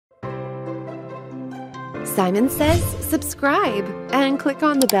Simon says subscribe and click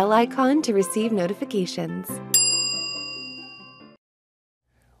on the bell icon to receive notifications.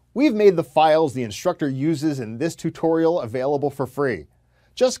 We've made the files the instructor uses in this tutorial available for free.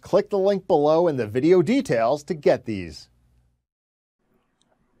 Just click the link below in the video details to get these.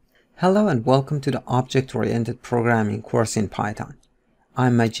 Hello and welcome to the Object-Oriented Programming course in Python.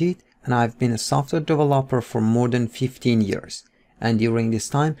 I'm Majid and I've been a software developer for more than 15 years. And during this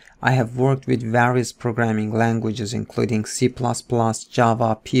time, I have worked with various programming languages including C++,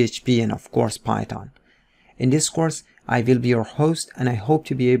 Java, PHP, and of course Python. In this course, I will be your host and I hope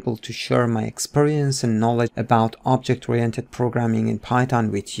to be able to share my experience and knowledge about object-oriented programming in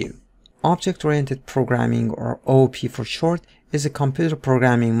Python with you. Object-oriented programming, or OOP for short, is a computer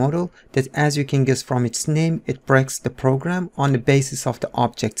programming model that, as you can guess from its name, it breaks the program on the basis of the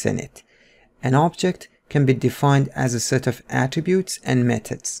objects in it. An object can be defined as a set of attributes and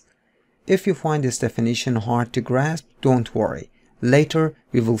methods. If you find this definition hard to grasp, don't worry. Later,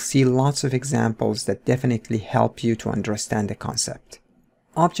 we will see lots of examples that definitely help you to understand the concept.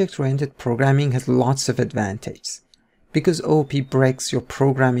 Object-oriented programming has lots of advantages. Because OOP breaks your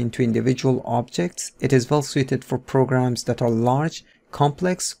program into individual objects, it is well suited for programs that are large,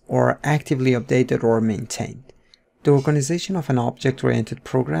 complex, or actively updated or maintained. The organization of an object-oriented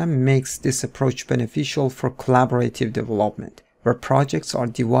program makes this approach beneficial for collaborative development, where projects are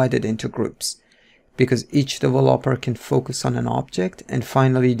divided into groups, because each developer can focus on an object and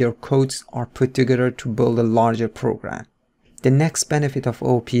finally their codes are put together to build a larger program. The next benefit of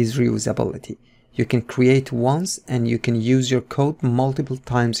OOP is reusability. You can create once and you can use your code multiple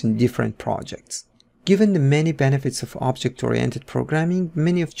times in different projects. Given the many benefits of object-oriented programming,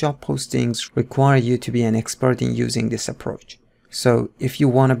 many of job postings require you to be an expert in using this approach. So if you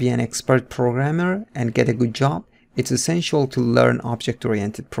want to be an expert programmer and get a good job, it's essential to learn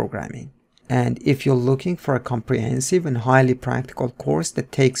object-oriented programming. And if you're looking for a comprehensive and highly practical course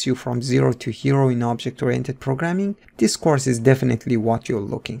that takes you from zero to hero in object-oriented programming, this course is definitely what you're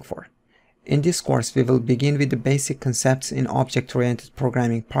looking for. In this course, we will begin with the basic concepts in object-oriented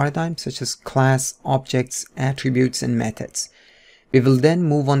programming paradigm such as class, objects, attributes, and methods. We will then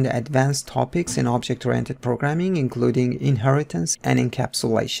move on to advanced topics in object-oriented programming including inheritance and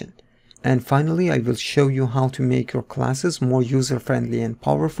encapsulation. And finally, I will show you how to make your classes more user-friendly and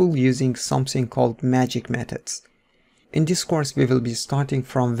powerful using something called magic methods. In this course, we will be starting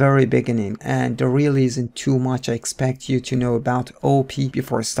from very beginning, and there really isn't too much I expect you to know about OOP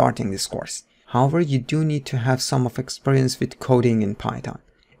before starting this course. However, you do need to have some of experience with coding in Python.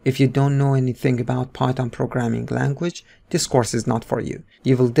 If you don't know anything about Python programming language, this course is not for you.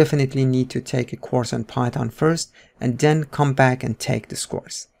 You will definitely need to take a course on Python first and then come back and take this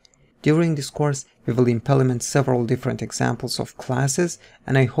course. During this course, we will implement several different examples of classes,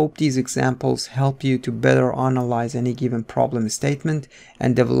 and I hope these examples help you to better analyze any given problem statement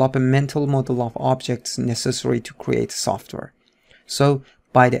and develop a mental model of objects necessary to create software. So,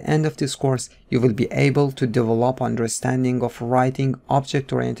 by the end of this course, you will be able to develop understanding of writing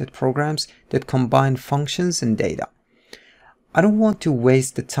object-oriented programs that combine functions and data. I don't want to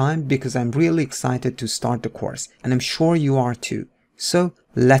waste the time because I'm really excited to start the course, and I'm sure you are too. So,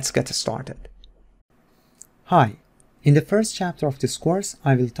 let's get started. Hi, in the first chapter of this course,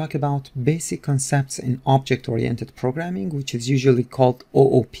 I will talk about basic concepts in object-oriented programming, which is usually called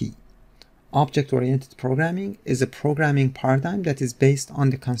OOP. Object-oriented programming is a programming paradigm that is based on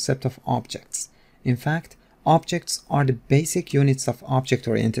the concept of objects. In fact, objects are the basic units of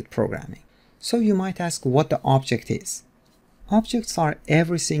object-oriented programming. So you might ask what the object is. Objects are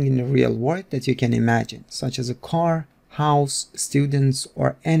everything in the real world that you can imagine, such as a car, house, students,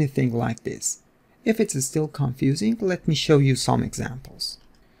 or anything like this. If it's still confusing, let me show you some examples.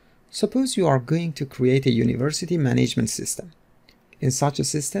 Suppose you are going to create a university management system. In such a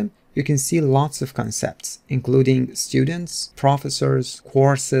system, you can see lots of concepts, including students, professors,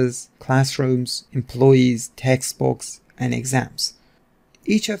 courses, classrooms, employees, textbooks, and exams.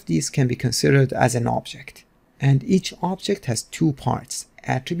 Each of these can be considered as an object, and each object has two parts,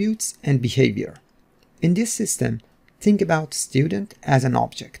 attributes and behavior. In this system, think about student as an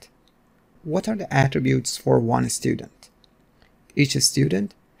object. What are the attributes for one student? Each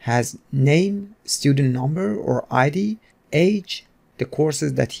student has name, student number or ID, age, the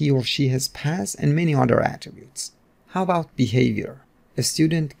courses that he or she has passed, and many other attributes. How about behavior? A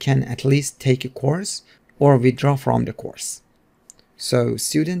student can at least take a course or withdraw from the course. So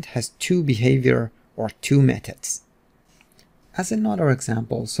student has two behavior or two methods. As another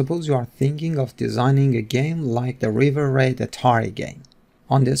example, suppose you are thinking of designing a game like the River Raid Atari game.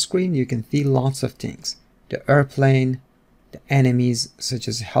 On the screen you can see lots of things. The airplane, the enemies such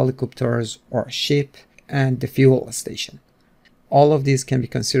as helicopters or a ship, and the fuel station. All of these can be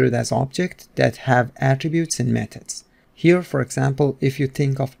considered as objects that have attributes and methods. Here, for example, if you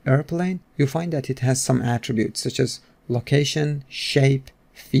think of airplane, you find that it has some attributes such as location, shape,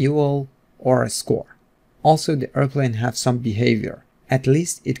 fuel, or a score. Also, the airplane has some behavior. At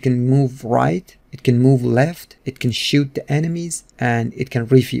least it can move right, it can move left, it can shoot the enemies, and it can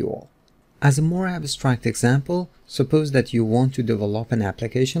refuel. As a more abstract example, suppose that you want to develop an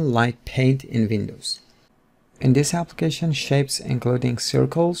application like Paint in Windows. In this application, shapes including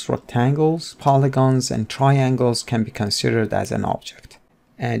circles, rectangles, polygons, and triangles can be considered as an object,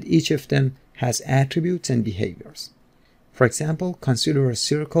 and each of them has attributes and behaviors. For example, consider a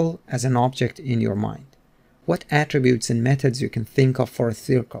circle as an object in your mind. What attributes and methods you can think of for a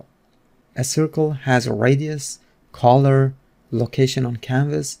circle? A circle has a radius, color, location on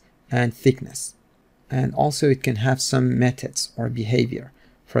canvas, and thickness. And also it can have some methods or behavior.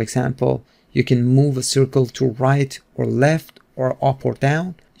 For example, you can move a circle to right or left or up or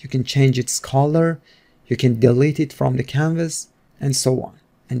down. You can change its color. You can delete it from the canvas, and so on.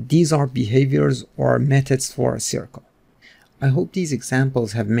 And these are behaviors or methods for a circle. I hope these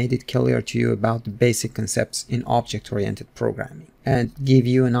examples have made it clear to you about the basic concepts in object-oriented programming and give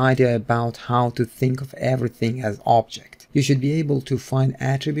you an idea about how to think of everything as object. You should be able to find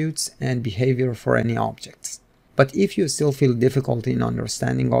attributes and behavior for any objects. But if you still feel difficulty in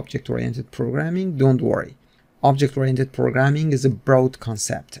understanding object-oriented programming, don't worry. Object-oriented programming is a broad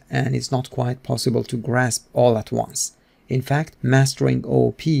concept and it's not quite possible to grasp all at once. In fact, mastering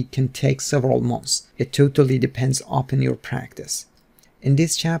OOP can take several months. It totally depends upon your practice. In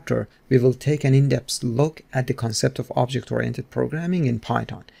this chapter, we will take an in-depth look at the concept of object-oriented programming in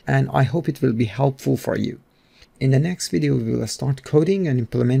Python, and I hope it will be helpful for you. In the next video, we will start coding and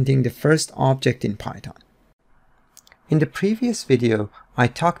implementing the first object in Python. In the previous video, I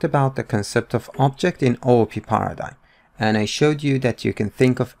talked about the concept of object in OOP paradigm, and I showed you that you can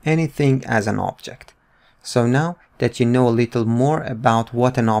think of anything as an object. So now that you know a little more about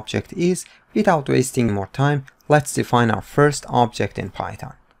what an object is, without wasting more time, let's define our first object in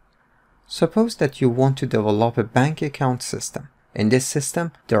Python. Suppose that you want to develop a bank account system. In this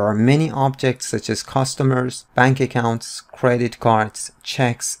system, there are many objects such as customers, bank accounts, credit cards,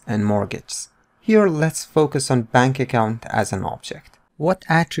 checks, and mortgages. Here, let's focus on bank account as an object. What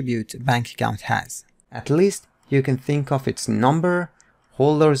attribute a bank account has? At least you can think of its number,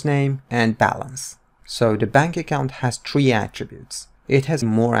 holder's name, and balance. So the bank account has 3 attributes. It has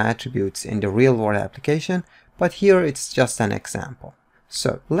more attributes in the real-world application, but here it's just an example.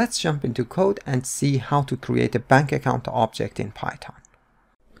 So let's jump into code and see how to create a bank account object in Python.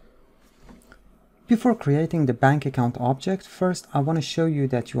 Before creating the bank account object, first I want to show you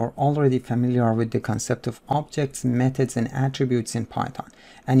that you are already familiar with the concept of objects, methods, and attributes in Python,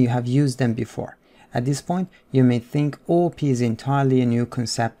 and you have used them before. At this point, you may think OOP is entirely a new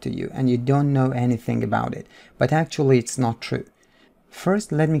concept to you and you don't know anything about it, but actually it's not true.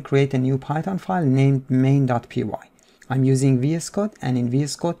 First, let me create a new Python file named main.py. I'm using VS Code, and in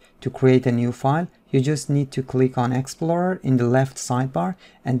VS Code, to create a new file, you just need to click on Explorer in the left sidebar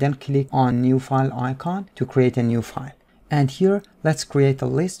and then click on New File icon to create a new file. And here, let's create a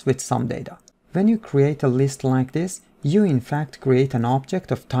list with some data. When you create a list like this, you in fact create an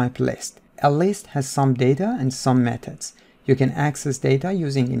object of type list. A list has some data and some methods. You can access data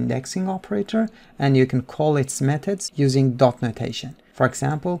using indexing operator, and you can call its methods using dot notation. For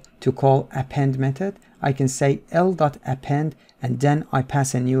example, to call append method, I can say l.append and then I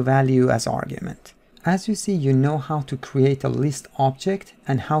pass a new value as argument. As you see, you know how to create a list object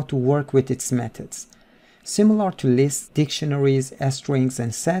and how to work with its methods. Similar to lists, dictionaries, strings,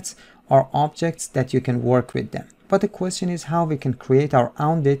 and sets are objects that you can work with them. But the question is how we can create our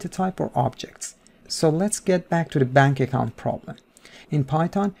own data type or objects. So let's get back to the bank account problem. In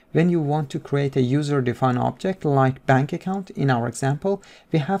Python, when you want to create a user-defined object like bank account in our example,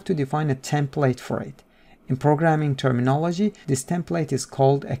 we have to define a template for it. In programming terminology, this template is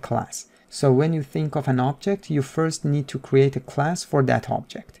called a class. So when you think of an object, you first need to create a class for that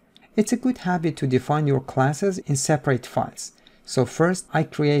object. It's a good habit to define your classes in separate files. So first I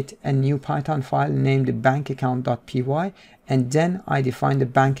create a new Python file named bankaccount.py, and then I define the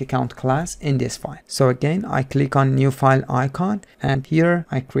bank account class in this file. So again, I click on new file icon, and here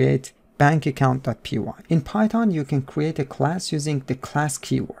I create bankaccount.py. In Python, you can create a class using the class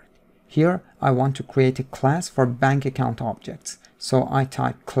keyword. Here I want to create a class for bank account objects. So I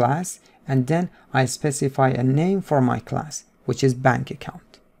type class, and then I specify a name for my class, which is bank account.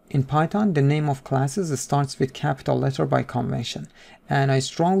 In Python, the name of classes starts with capital letter by convention, and I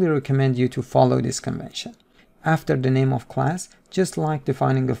strongly recommend you to follow this convention. After the name of class, just like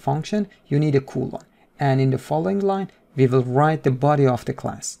defining a function, you need a colon, And in the following line, we will write the body of the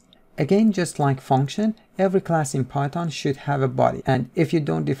class. Again, just like function, every class in Python should have a body. And if you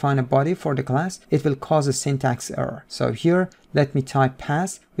don't define a body for the class, it will cause a syntax error. So here, let me type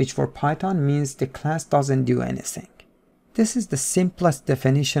pass, which for Python means the class doesn't do anything. This is the simplest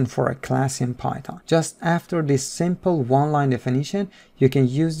definition for a class in Python. Just after this simple one-line definition, you can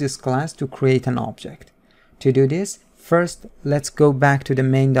use this class to create an object. To do this, first let's go back to the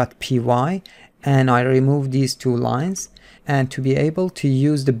main.py, and I remove these two lines. And to be able to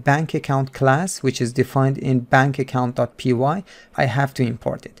use the bank account class, which is defined in bankaccount.py, I have to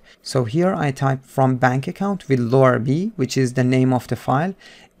import it. So here I type from bank account with lower b, which is the name of the file,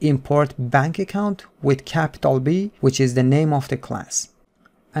 import bank account with capital B, which is the name of the class.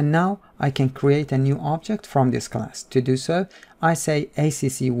 And now I can create a new object from this class. To do so, I say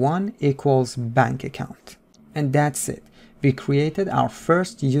acc1 equals bank account. And that's it. We created our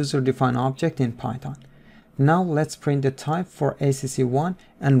first user-defined object in Python. Now let's print the type for acc1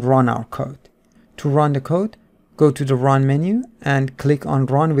 and run our code. To run the code, go to the Run menu and click on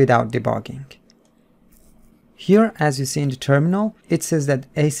Run without debugging. Here, as you see in the terminal, it says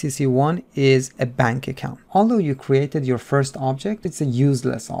that acc1 is a bank account. Although you created your first object, it's a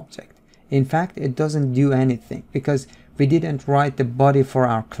useless object. In fact, it doesn't do anything because we didn't write the body for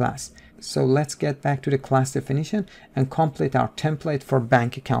our class. So let's get back to the class definition and complete our template for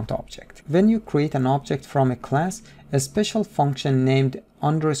bank account object. When you create an object from a class, a special function named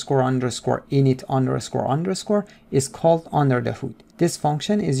 __init__ is called under the hood. This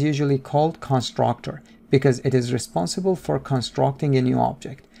function is usually called constructor because it is responsible for constructing a new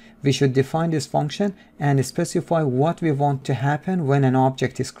object. We should define this function and specify what we want to happen when an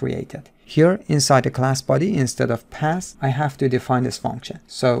object is created. Here inside the class body, instead of pass, I have to define this function.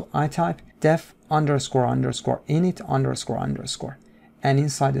 So I type def__init__, and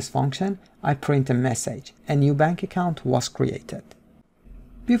inside this function, I print a message. A new bank account was created.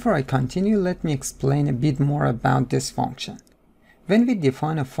 Before I continue, let me explain a bit more about this function. When we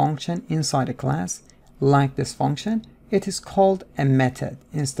define a function inside a class, like this function, it is called a method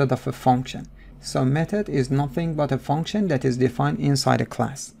instead of a function. So method is nothing but a function that is defined inside a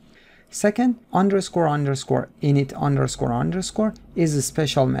class. Second, __init__ is a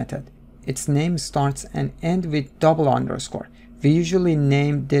special method. Its name starts and ends with double underscore. We usually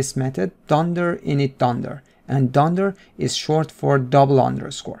name this method dunder init dunder, and dunder is short for double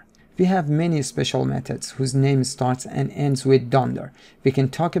underscore. We have many special methods whose name starts and ends with dunder. We can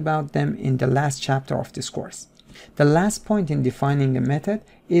talk about them in the last chapter of this course. The last point in defining a method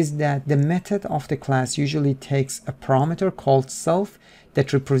is that the method of the class usually takes a parameter called self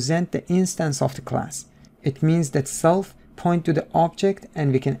that represents the instance of the class. It means that self points to the object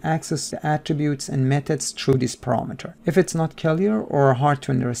and we can access the attributes and methods through this parameter. If it's not clear or hard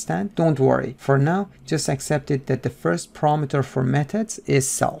to understand, don't worry. For now, just accept it that the first parameter for methods is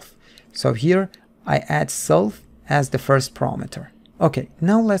self. So here I add self as the first parameter. Okay,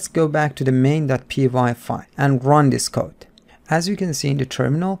 now let's go back to the main.py file and run this code. As you can see in the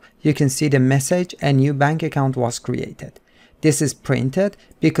terminal, you can see the message a new bank account was created. This is printed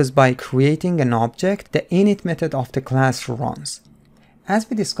because by creating an object, the init method of the class runs. As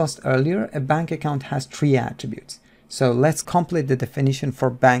we discussed earlier, a bank account has 3 attributes. So let's complete the definition for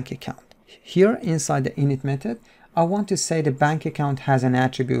bank account. Here inside the init method, I want to say the bank account has an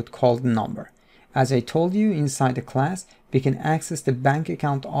attribute called number. As I told you, inside the class, we can access the bank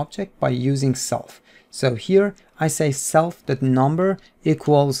account object by using self. So here I say self.number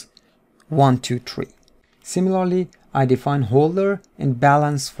equals 123. Similarly, I define holder and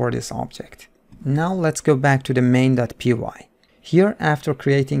balance for this object. Now let's go back to the main.py. Here, after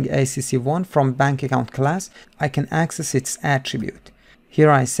creating acc1 from bank account class, I can access its attribute. Here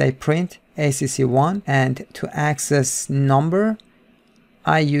I say print acc1, and to access number,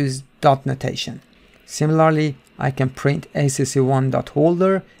 I use dot notation. Similarly, I can print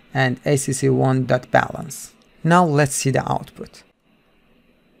acc1.holder and acc1.balance. Now let's see the output.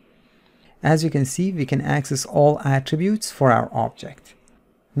 As you can see, we can access all attributes for our object.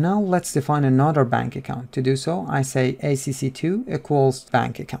 Now let's define another bank account. To do so, I say acc2 equals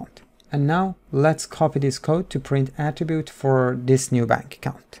bank account. And now let's copy this code to print attribute for this new bank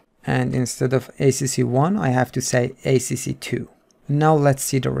account. And instead of acc1, I have to say acc2. Now let's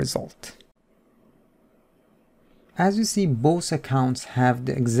see the result. As you see, both accounts have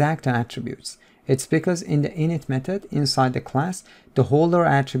the exact attributes. It's because in the init method inside the class, the holder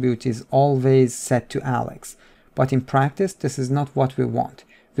attribute is always set to Alex. But in practice, this is not what we want.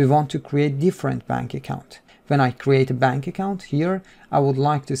 We want to create different bank account. When I create a bank account here, I would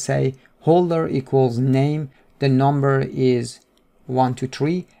like to say holder equals name, the number is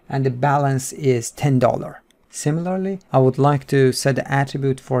 123, and the balance is $10. Similarly, I would like to set the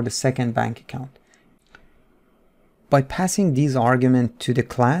attribute for the second bank account. By passing these arguments to the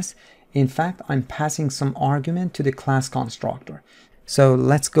class, in fact, I'm passing some argument to the class constructor. So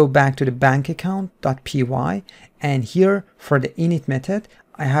let's go back to the bankaccount.py, and here for the init method,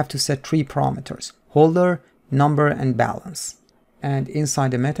 I have to set 3 parameters: holder, number, and balance. And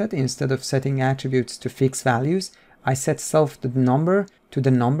inside the method, instead of setting attributes to fixed values, I set self the number to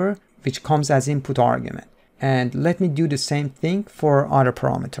the number, which comes as input argument. And let me do the same thing for other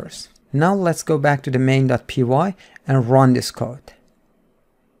parameters. Now let's go back to the main.py and run this code.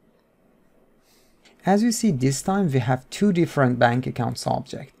 As you see, this time we have 2 different bank accounts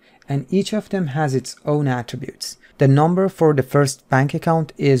objects, and each of them has its own attributes. The number for the first bank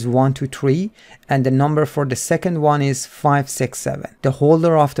account is 123, and the number for the second one is 567. The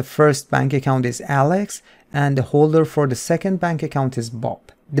holder of the first bank account is Alex, and the holder for the second bank account is Bob.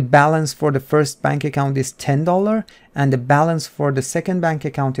 The balance for the first bank account is $10, and the balance for the second bank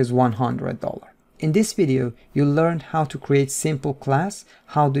account is $100. In this video, you learned how to create simple class,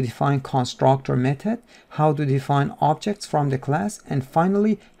 how to define constructor method, how to define objects from the class, and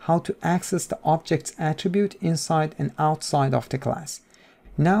finally, how to access the object's attribute inside and outside of the class.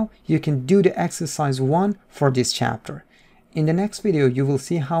 Now, you can do the exercise 1 for this chapter. In the next video, you will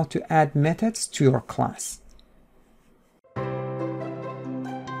see how to add methods to your class.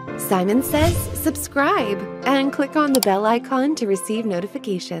 Simon Says subscribe and click on the bell icon to receive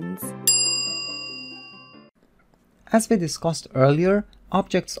notifications. As we discussed earlier,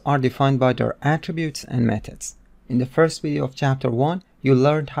 objects are defined by their attributes and methods. In the first video of chapter 1, you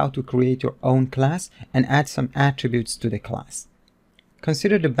learned how to create your own class and add some attributes to the class.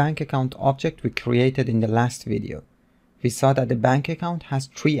 Consider the bank account object we created in the last video. We saw that the bank account has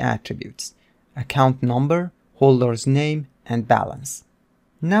 3 attributes: account number, holder's name, and balance.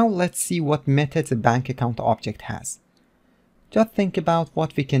 Now let's see what methods a bank account object has. Just think about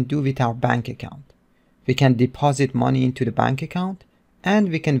what we can do with our bank account. We can deposit money into the bank account, and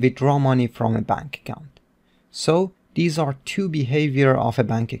we can withdraw money from a bank account. So these are 2 behaviors of a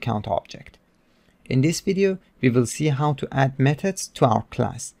bank account object. In this video, we will see how to add methods to our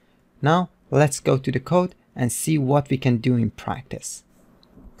class. Now let's go to the code and see what we can do in practice.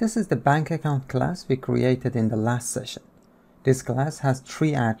 This is the bank account class we created in the last session. This class has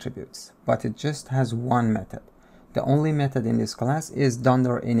 3 attributes, but it just has 1 method. The only method in this class is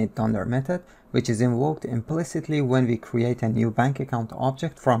 $init method, which is invoked implicitly when we create a new bank account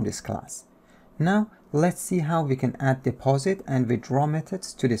object from this class. Now, let's see how we can add deposit and withdraw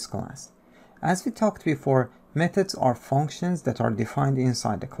methods to this class. As we talked before, methods are functions that are defined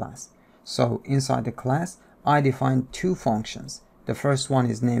inside the class. So, inside the class, I defined 2 functions. The first one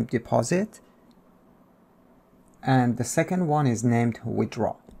is named deposit, and the second one is named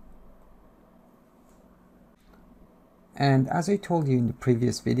withdraw. And as I told you in the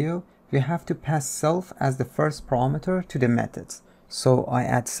previous video, we have to pass self as the first parameter to the methods. So I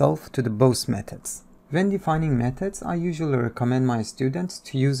add self to the both methods. When defining methods, I usually recommend my students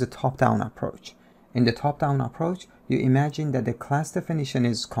to use a top-down approach. In the top-down approach, you imagine that the class definition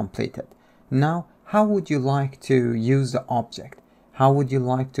is completed. Now, how would you like to use the object? How would you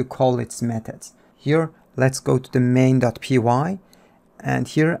like to call its methods? Here, let's go to the main.py, and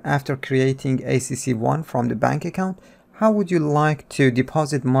here, after creating ACC1 from the bank account, how would you like to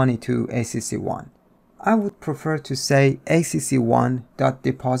deposit money to ACC1? I would prefer to say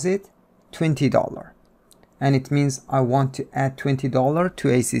ACC1.deposit $20, and it means I want to add $20 to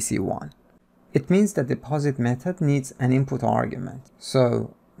ACC1. It means the deposit method needs an input argument.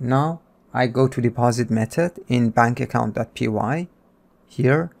 So now I go to deposit method in bankaccount.py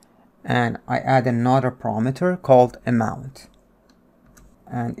here, and I add another parameter called amount.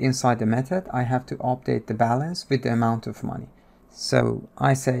 And inside the method, I have to update the balance with the amount of money. So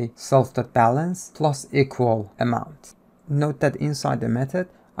I say self.balance plus equal amount. Note that inside the method,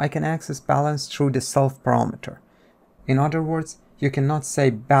 I can access balance through the self parameter. In other words, you cannot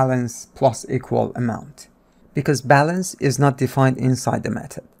say balance plus equal amount, because balance is not defined inside the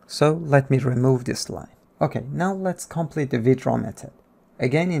method. So let me remove this line. Okay, now let's complete the withdraw method.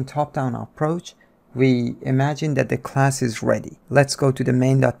 Again, in top-down approach, we imagine that the class is ready. Let's go to the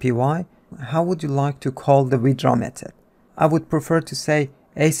main.py. How would you like to call the withdraw method? I would prefer to say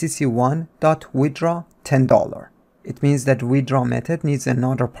acc1.withdraw $10. It means that withdraw method needs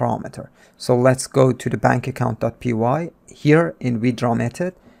another parameter. So let's go to the bankaccount.py. Here in withdraw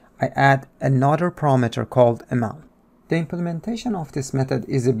method, I add another parameter called amount. The implementation of this method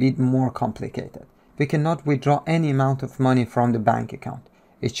is a bit more complicated. We cannot withdraw any amount of money from the bank account.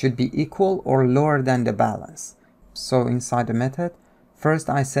 It should be equal or lower than the balance. So inside the method, First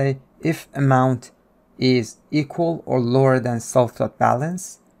I say if amount is equal or lower than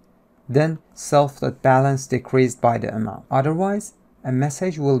self.balance, then self.balance decreased by the amount. Otherwise, a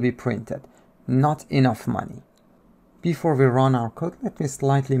message will be printed, not enough money. Before we run our code, let me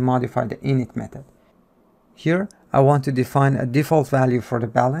slightly modify the init method. Here, I want to define a default value for the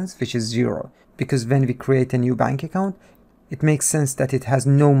balance, which is 0, because when we create a new bank account, it makes sense that it has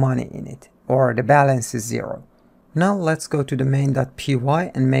no money in it, or the balance is 0. Now let's go to the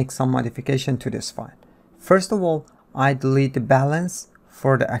main.py and make some modification to this file. First of all, I delete the balance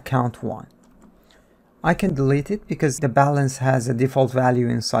for the account 1. I can delete it because the balance has a default value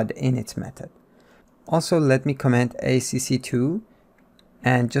inside the init method. Also, let me comment ACC2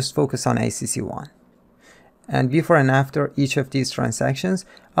 and just focus on ACC1. And before and after each of these transactions,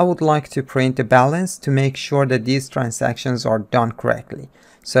 I would like to print the balance to make sure that these transactions are done correctly.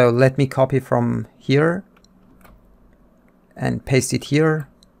 So let me copy from here and paste it here,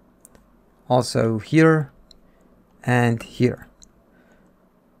 also here and here.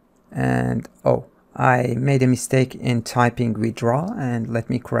 And oh, I made a mistake in typing withdraw, and let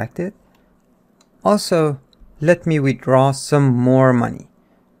me correct it. Also, let me withdraw some more money.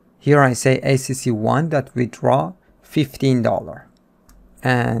 Here I say ACC1.withdraw $15,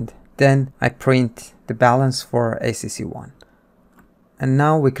 and then I print the balance for ACC1. And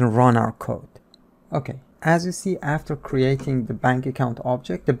now we can run our code. Okay, as you see, after creating the bank account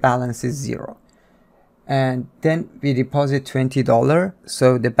object, the balance is 0. And then we deposit $20,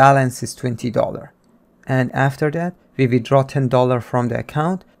 so the balance is $20. And after that, we withdraw $10 from the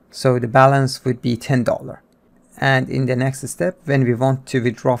account, so the balance would be $10. And in the next step, when we want to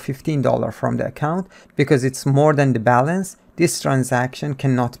withdraw $15 from the account, because it's more than the balance, this transaction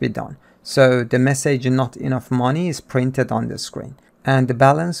cannot be done. So the message "not enough money" is printed on the screen, and the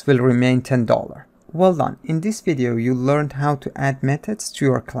balance will remain $10. Well done. In this video, you learned how to add methods to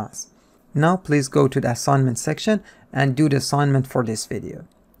your class. Now please go to the assignment section and do the assignment for this video.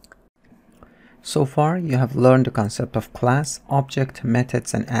 So far, you have learned the concept of class, object,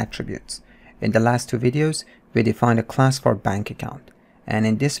 methods, and attributes. In the last two videos, we defined a class for bank account. And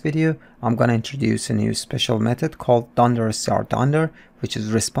in this video, I'm going to introduce a new special method called $str$, which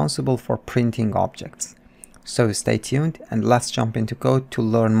is responsible for printing objects. So stay tuned and let's jump into code to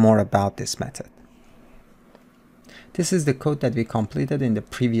learn more about this method. This is the code that we completed in the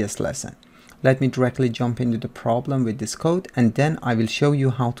previous lesson. Let me directly jump into the problem with this code, and then I will show you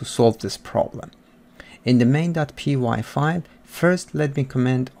how to solve this problem. In the main.py file, first let me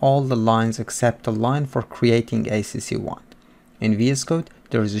comment all the lines except the line for creating ACC1. In VS Code,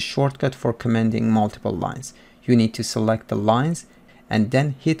 there is a shortcut for commenting multiple lines. You need to select the lines and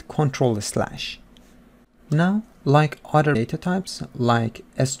then hit Ctrl/. Now, like other data types like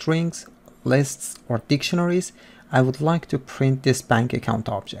strings, lists, or dictionaries, I would like to print this bank account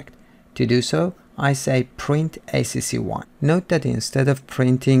object. To do so, I say print ACC1. Note that instead of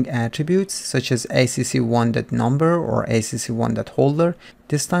printing attributes such as ACC1.number or ACC1.holder,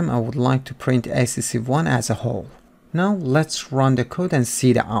 this time I would like to print ACC1 as a whole. Now let's run the code and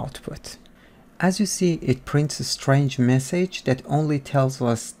see the output. As you see, it prints a strange message that only tells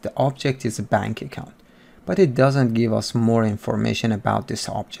us the object is a bank account, but it doesn't give us more information about this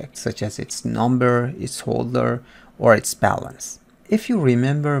object, such as its number, its holder, or its balance. If you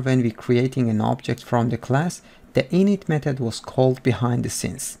remember, when we creating an object from the class, the init method was called behind the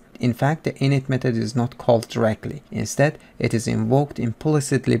scenes. In fact, the init method is not called directly. Instead, it is invoked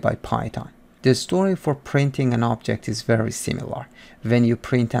implicitly by Python. The story for printing an object is very similar. When you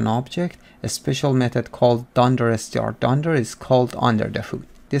print an object, a special method called $str$ is called under the hood.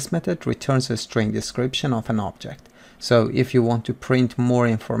 This method returns a string description of an object. So if you want to print more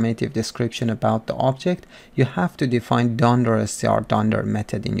informative description about the object, you have to define $str$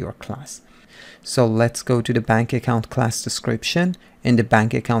 method in your class. So let's go to the bank account class description in the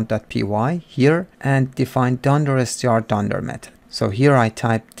bankaccount.py here and define $str$ method. So here I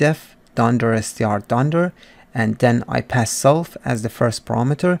type def $str$, and then I pass self as the first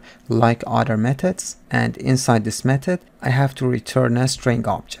parameter like other methods, and inside this method I have to return a string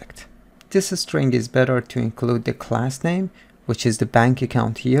object. This string is better to include the class name, which is the bank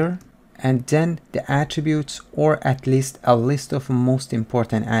account here, and then the attributes, or at least a list of most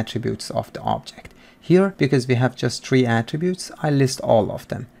important attributes of the object. Here, because we have just 3 attributes, I list all of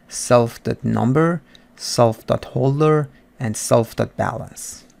them: self.number, self.holder, and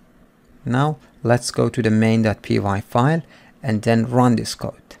self.balance. Now let's go to the main.py file and then run this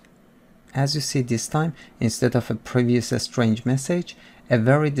code. As you see, this time, instead of a previous strange message, a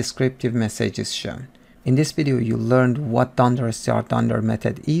very descriptive message is shown. In this video, you learned what $str$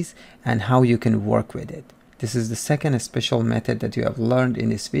 method is and how you can work with it. This is the second special method that you have learned in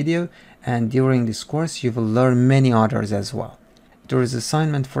this video, and during this course you will learn many others as well. There is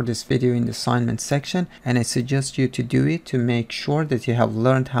assignment for this video in the assignment section, and I suggest you to do it to make sure that you have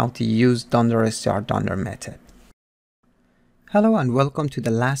learned how to use $str method. Hello and welcome to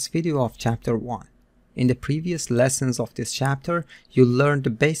the last video of chapter 1. In the previous lessons of this chapter, you learned the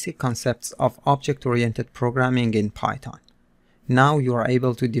basic concepts of object-oriented programming in Python. Now you are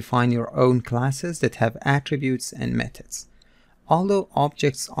able to define your own classes that have attributes and methods. Although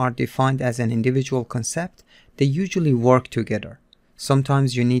objects are defined as an individual concept, they usually work together.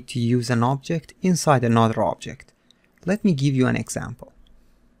 Sometimes you need to use an object inside another object. Let me give you an example.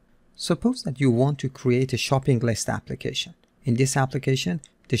 Suppose that you want to create a shopping list application. In this application,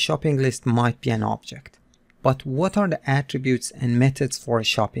 the shopping list might be an object. But what are the attributes and methods for a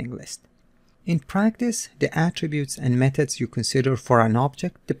shopping list? In practice, the attributes and methods you consider for an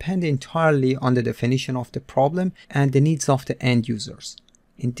object depend entirely on the definition of the problem and the needs of the end users.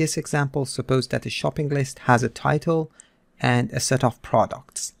 In this example, suppose that a shopping list has a title and a set of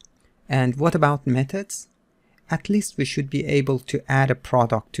products. And what about methods? At least we should be able to add a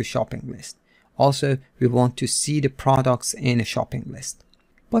product to shopping list. Also, we want to see the products in a shopping list.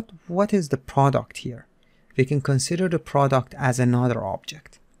 But what is the product here? We can consider the product as another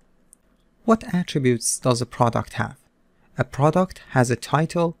object. What attributes does a product have? A product has a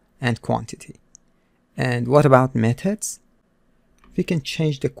title and quantity. And what about methods? We can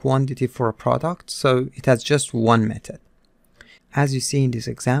change the quantity for a product, so it has just one method. As you see in this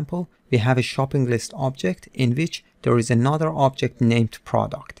example, we have a shopping list object in which there is another object named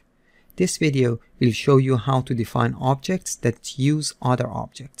product. This video will show you how to define objects that use other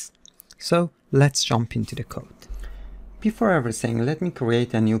objects. So let's jump into the code. Before everything, let me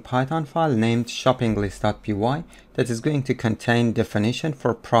create a new Python file named shoppinglist.py that is going to contain definition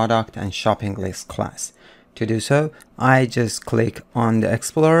for product and shopping list class. To do so, I just click on the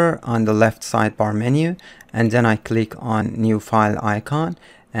Explorer on the left sidebar menu, and then I click on new file icon,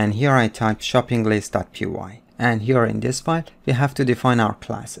 and here I type shoppinglist.py. And here in this file, we have to define our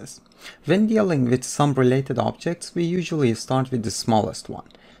classes. When dealing with some related objects, we usually start with the smallest one.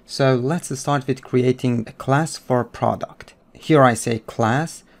 So let's start with creating a class for product. Here I say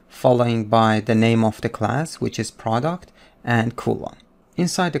class, following by the name of the class, which is product, and colon.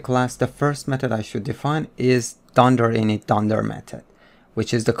 Inside the class, the first method I should define is $init method,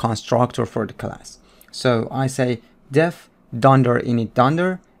 which is the constructor for the class. So I say def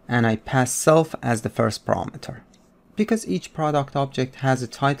 $init and I pass self as the first parameter. Because each product object has a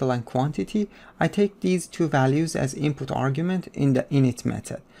title and quantity, I take these two values as input argument in the init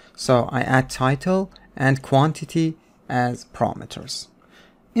method. So I add title and quantity as parameters.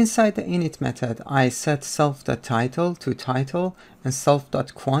 Inside the init method, I set self.title to title and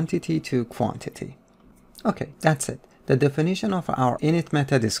self.quantity to quantity. Okay, that's it. The definition of our init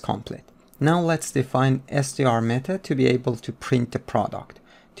method is complete. Now let's define str method to be able to print the product.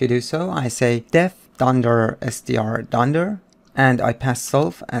 To do so, I say def $str and I pass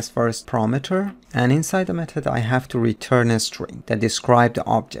self as first parameter, and inside the method I have to return a string that describes the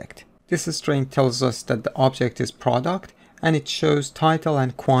object. This string tells us that the object is product and it shows title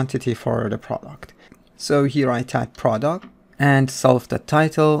and quantity for the product. So here I type product and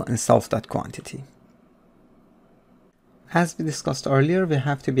self.title and self.quantity. As we discussed earlier, we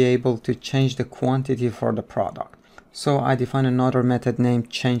have to be able to change the quantity for the product. So I define another method named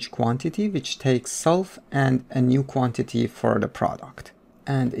changeQuantity, which takes self and a new quantity for the product.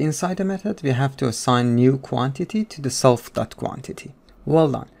 And inside the method, we have to assign new quantity to the self.quantity. Well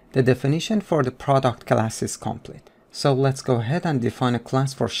done. The definition for the product class is complete. So let's go ahead and define a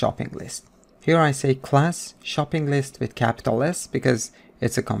class for shopping list. Here I say class shopping list with capital S because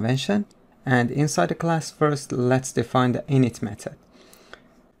it's a convention. And inside the class, first let's define the init method.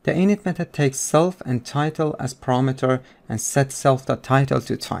 The init method takes self and title as parameter and sets self.title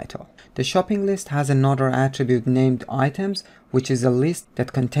to title. The shopping list has another attribute named items, which is a list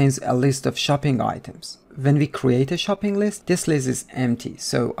that contains a list of shopping items. When we create a shopping list, this list is empty,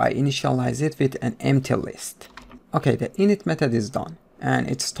 so I initialize it with an empty list. Okay, the init method is done, and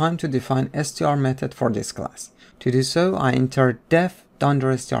it's time to define str method for this class. To do so, I enter def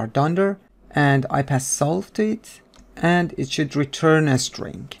 $str and I pass self to it, and it should return a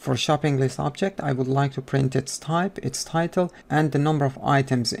string. For shopping list object, I would like to print its type, its title, and the number of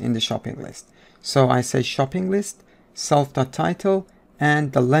items in the shopping list. So I say shopping list, self.title,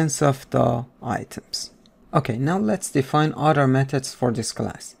 and the length of the items. Okay, now let's define other methods for this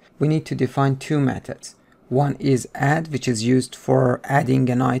class. We need to define two methods. One is add, which is used for adding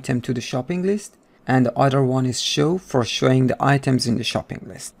an item to the shopping list, and the other one is show for showing the items in the shopping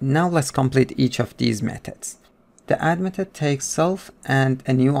list. Now let's complete each of these methods. The add method takes self and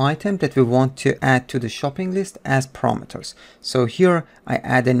a new item that we want to add to the shopping list as parameters. So here I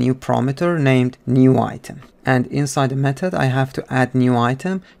add a new parameter named new item. And inside the method I have to add new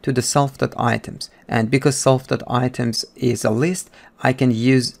item to the self.items. And because self.items is a list, I can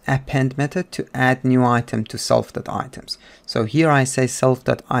use append method to add new item to self.items. So here I say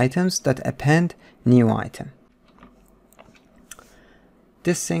self.items.append new item.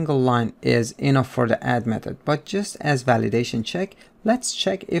 This single line is enough for the add method, but just as validation check, let's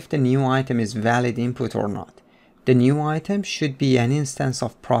check if the new item is valid input or not. The new item should be an instance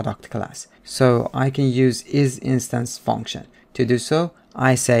of product class. So I can use isInstance function. To do so,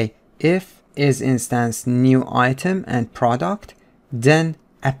 I say if isInstance new item and product, then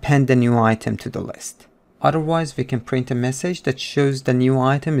append the new item to the list. Otherwise, we can print a message that shows the new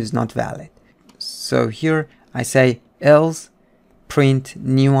item is not valid. So here I say else print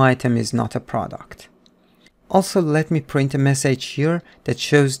new item is not a product. Also, let me print a message here that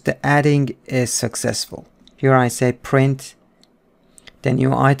shows the adding is successful. Here I say print the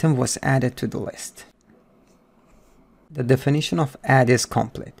new item was added to the list. The definition of add is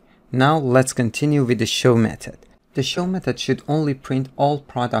complete. Now let's continue with the show method. The show method should only print all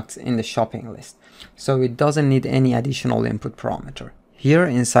products in the shopping list, so it doesn't need any additional input parameter. Here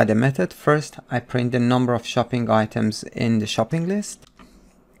inside the method, first I print the number of shopping items in the shopping list.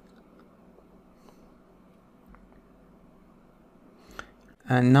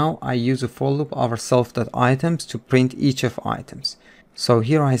 And now I use a for loop over self.items to print each of items. So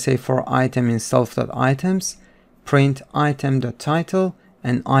here I say for item in self.items, print item.title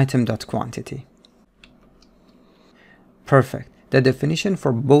and item.quantity. Perfect. The definition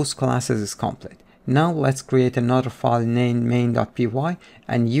for both classes is complete. Now let's create another file named main.py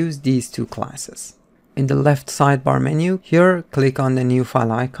and use these two classes. In the left sidebar menu, here click on the new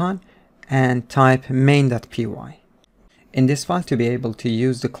file icon and type main.py. In this file, to be able to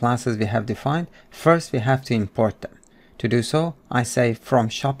use the classes we have defined, first we have to import them. To do so, I say from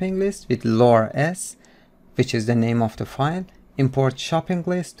shopping list with lower s, which is the name of the file, import shopping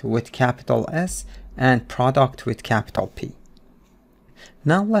list with capital S and product with capital P.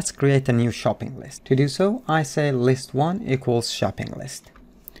 Now let's create a new shopping list. To do so, I say list1 equals shopping list.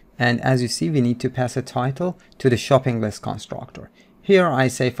 And as you see, we need to pass a title to the shopping list constructor. Here I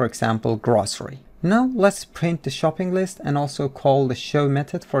say, for example, grocery. Now let's print the shopping list and also call the show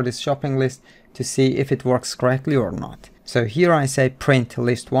method for this shopping list to see if it works correctly or not. So here I say print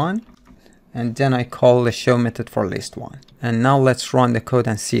list1 and then I call the show method for list1. And now let's run the code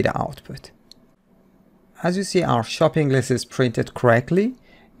and see the output. As you see, our shopping list is printed correctly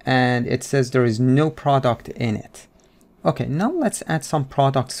and it says there is no product in it. Okay, now let's add some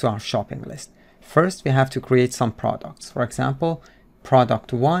products to our shopping list. First, we have to create some products. For example,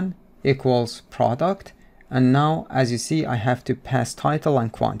 product1 equals product. And now, as you see, I have to pass title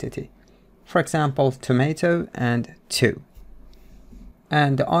and quantity. For example, tomato and 2.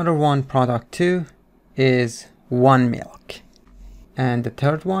 And the other one, product2, is 1 milk. And the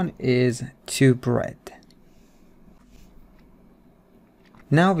third one is 2 bread.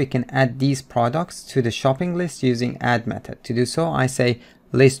 Now we can add these products to the shopping list using add method. To do so, I say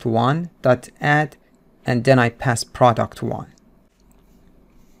list1.add and then I pass product1.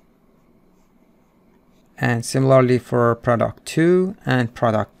 And similarly for product 2 and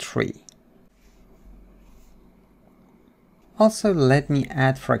product 3. Also, let me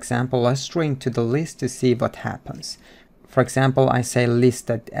add, for example, a string to the list to see what happens. For example, I say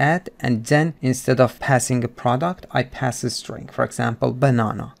list.add and then instead of passing a product, I pass a string. For example,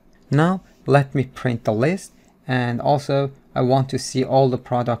 banana. Now let me print the list, and also I want to see all the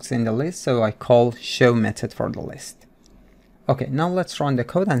products in the list, so I call show method for the list. Okay, now let's run the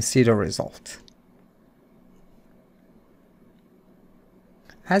code and see the result.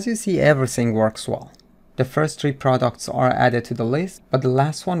 As you see, everything works well. The first 3 products are added to the list, but the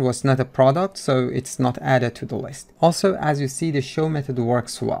last one was not a product, so it's not added to the list. Also, as you see, the show method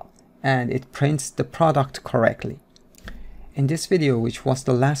works well, and it prints the product correctly. In this video, which was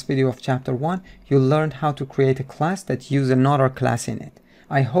the last video of chapter 1, you learned how to create a class that uses another class in it.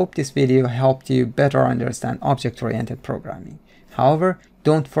 I hope this video helped you better understand object-oriented programming. However,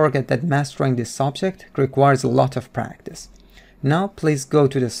 don't forget that mastering this subject requires a lot of practice. Now please go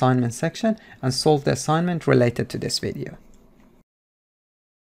to the assignment section and solve the assignment related to this video.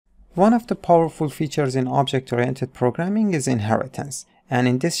 One of the powerful features in object-oriented programming is inheritance, and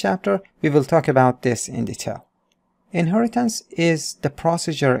in this chapter we will talk about this in detail. Inheritance is the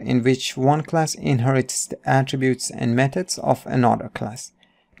procedure in which one class inherits the attributes and methods of another class.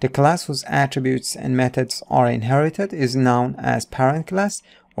 The class whose attributes and methods are inherited is known as parent class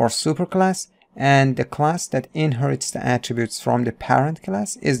or superclass, and the class that inherits the attributes from the parent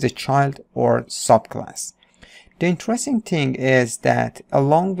class is the child or subclass. The interesting thing is that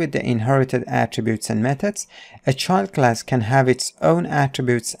along with the inherited attributes and methods, a child class can have its own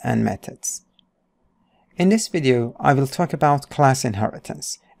attributes and methods. In this video, I will talk about class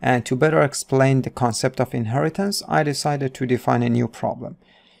inheritance, and to better explain the concept of inheritance, I decided to define a new problem.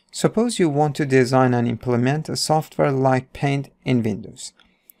 Suppose you want to design and implement a software like Paint in Windows.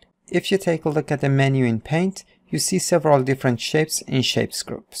 If you take a look at the menu in Paint, you see several different shapes in Shapes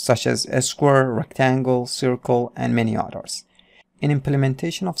group, such as a square, rectangle, circle, and many others. In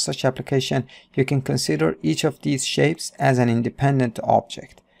implementation of such application, you can consider each of these shapes as an independent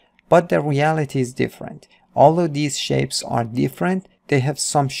object. But the reality is different. Although these shapes are different, they have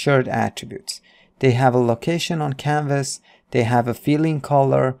some shared attributes. They have a location on canvas, they have a filling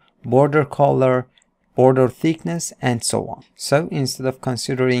color, border thickness, and so on. So instead of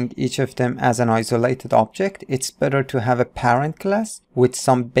considering each of them as an isolated object, it's better to have a parent class with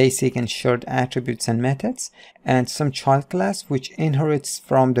some basic and shared attributes and methods, and some child class which inherits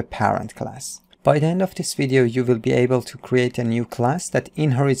from the parent class. By the end of this video, you will be able to create a new class that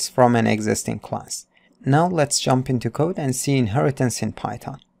inherits from an existing class. Now let's jump into code and see inheritance in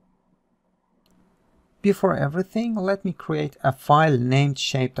Python. Before everything, let me create a file named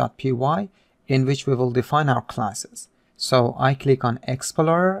shape.py in which we will define our classes. So I click on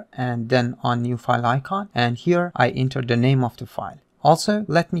Explorer and then on New File icon, and here I enter the name of the file. Also,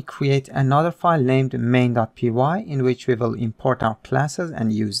 let me create another file named main.py in which we will import our classes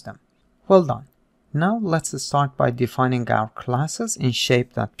and use them. Well done. Now let's start by defining our classes in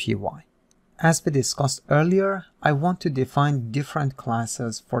shape.py. As we discussed earlier, I want to define different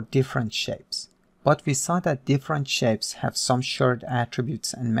classes for different shapes. But we saw that different shapes have some shared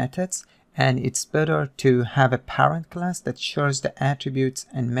attributes and methods, and it's better to have a parent class that shares the attributes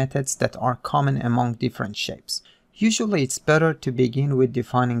and methods that are common among different shapes. Usually it's better to begin with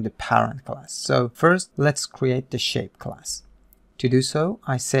defining the parent class. So first, let's create the shape class. To do so,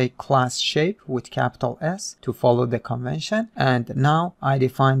 I say class shape with capital S to follow the convention, and now I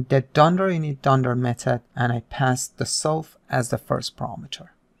define the $init method and I pass the self as the first parameter.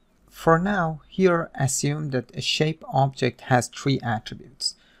 For now, here assume that a shape object has three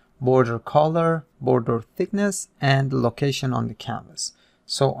attributes: border color, border thickness, and location on the canvas.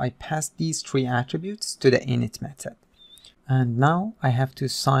 So I pass these three attributes to the init method. And now I have to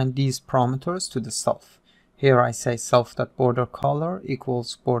assign these parameters to the self. Here I say self.borderColor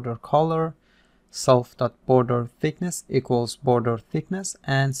equals border color, self.border thickness equals border thickness,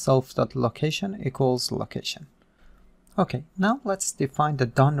 and self.location equals location. Okay, now let's define the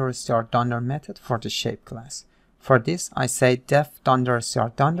 $$ method for the shape class. For this, I say def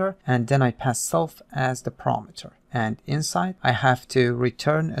 $, and then I pass self as the parameter. And inside, I have to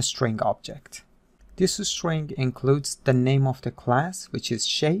return a string object. This string includes the name of the class, which is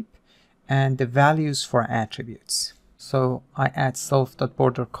shape, and the values for attributes. So I add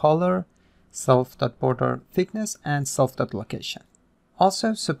self.borderColor, self.border thickness, and self.location.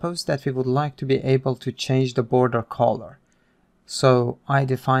 Also, suppose that we would like to be able to change the border color. So I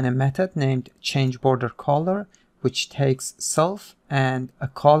define a method named changeBorderColor, which takes self and a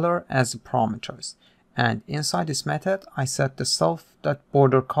color as the parameters. And inside this method, I set the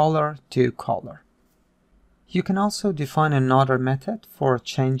self.borderColor to color. You can also define another method for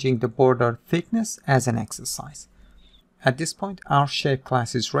changing the border thickness as an exercise. At this point, our shape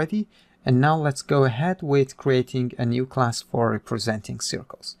class is ready, and now let's go ahead with creating a new class for representing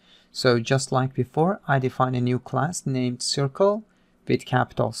circles. So just like before, I define a new class named circle with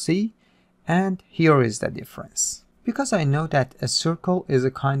capital C, and here is the difference. Because I know that a circle is a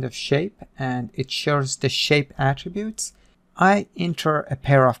kind of shape and it shares the shape attributes, I enter a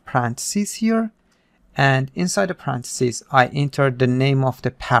pair of parentheses here, and inside the parentheses I enter the name of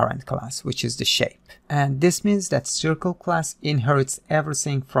the parent class, which is the shape. And this means that circle class inherits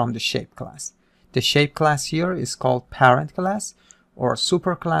everything from the shape class. The shape class here is called parent class or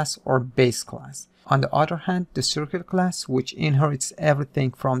superclass or base class. On the other hand, the circle class, which inherits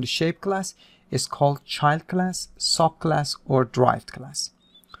everything from the shape class, is called child class, subclass, or derived class.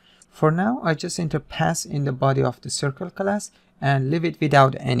 For now, I just enter pass in the body of the circle class and leave it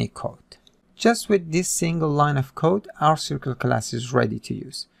without any code. Just with this single line of code, our circle class is ready to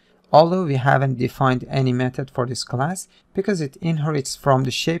use. Although we haven't defined any method for this class, because it inherits from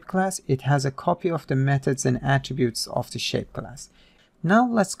the shape class, it has a copy of the methods and attributes of the shape class. Now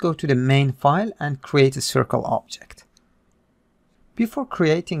let's go to the main file and create a circle object. Before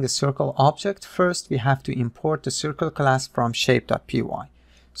creating a circle object, first we have to import the circle class from shape.py.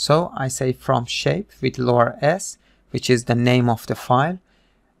 So I say from shape with lower s, which is the name of the file,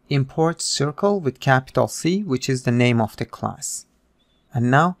 import circle with capital C, which is the name of the class. And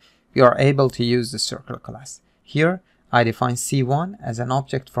now we are able to use the circle class. Here I define C1 as an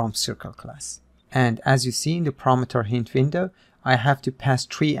object from circle class. And as you see in the parameter hint window, I have to pass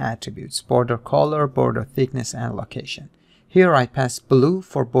 3 attributes: border color, border thickness, and location. Here I pass blue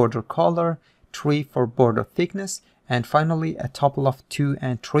for border color, 3 for border thickness, and finally a tuple of 2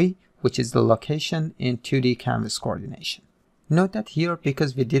 and 3, which is the location in 2D canvas coordination. Note that here,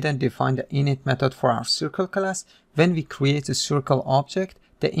 because we didn't define the init method for our circle class, when we create a circle object,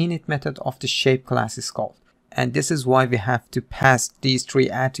 the init method of the shape class is called. And this is why we have to pass these 3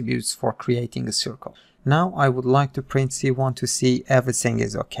 attributes for creating a circle. Now I would like to print C1 to see everything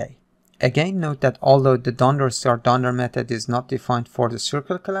is okay. Again, note that although the $$ method is not defined for the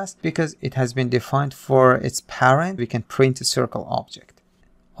circle class, because it has been defined for its parent, we can print a circle object.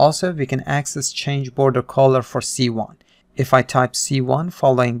 Also, we can access change border color for C1. If I type C1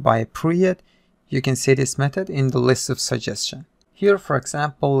 following by a period, you can see this method in the list of suggestions. Here, for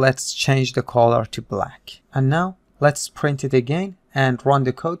example, let's change the color to black. And now let's print it again and run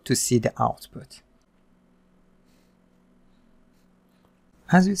the code to see the output.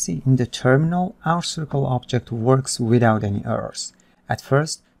 As you see in the terminal, our circle object works without any errors. At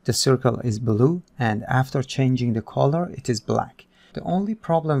first, the circle is blue, and after changing the color, it is black. The only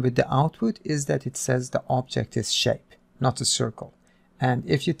problem with the output is that it says the object is shape, not a circle. And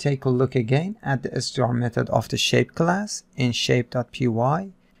if you take a look again at the str method of the shape class in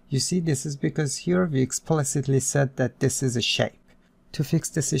shape.py, you see this is because here we explicitly said that this is a shape. To fix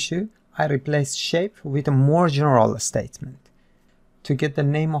this issue, I replaced shape with a more general statement. To get the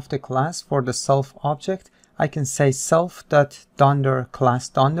name of the class for the self object, I can say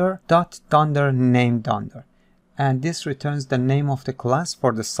self.class.name. And this returns the name of the class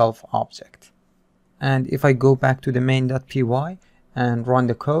for the self object. And if I go back to the main.py and run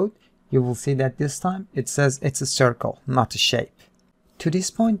the code, you will see that this time it says it's a circle, not a shape. To this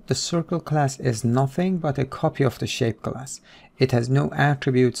point, the circle class is nothing but a copy of the shape class. It has no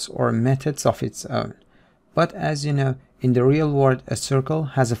attributes or methods of its own. But as you know, in the real world, a circle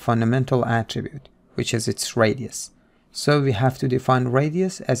has a fundamental attribute, which is its radius. So we have to define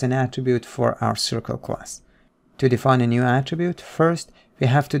radius as an attribute for our circle class. To define a new attribute, first we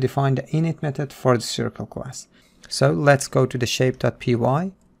have to define the init method for the circle class. So let's go to the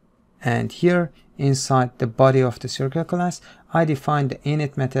shape.py, and here inside the body of the circle class, I define the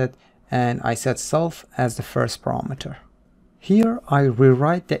init method and I set self as the first parameter. Here I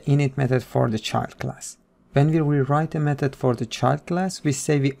rewrite the init method for the child class. When we rewrite a method for the child class, we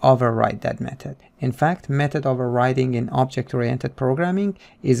say we override that method. In fact, method overriding in object-oriented programming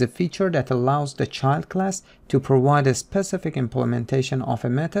is a feature that allows the child class to provide a specific implementation of a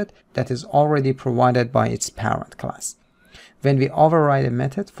method that is already provided by its parent class. When we override a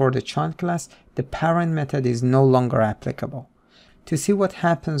method for the child class, the parent method is no longer applicable. To see what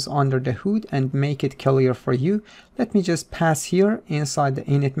happens under the hood and make it clear for you, let me just pass here inside the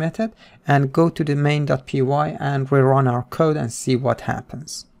init method and go to the main.py and rerun our code and see what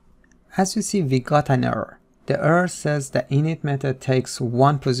happens. As you see, we got an error. The error says the init method takes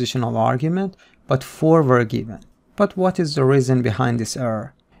 1 positional argument, but 4 were given. But what is the reason behind this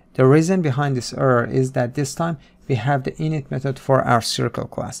error? The reason behind this error is that this time we have the init method for our circle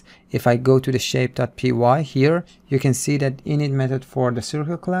class. If I go to the shape.py here, you can see that init method for the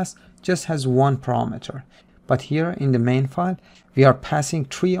circle class just has 1 parameter. But here in the main file, we are passing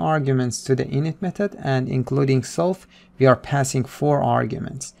 3 arguments to the init method, and including self, we are passing 4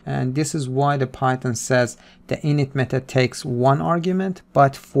 arguments. And this is why the Python says the init method takes 1 argument,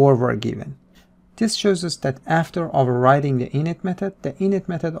 but 4 were given. This shows us that after overriding the init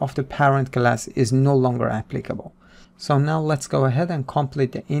method of the parent class is no longer applicable. So now let's go ahead and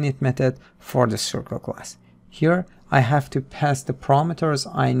complete the init method for the circle class. Here I have to pass the parameters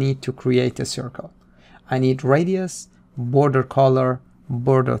I need to create a circle. I need radius, border color,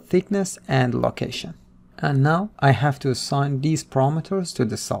 border thickness, and location. And now I have to assign these parameters to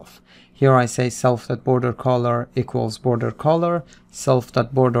the self. Here I say self.borderColor equals border color,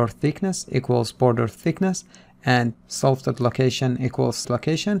 self.border thickness equals border thickness, and self.location equals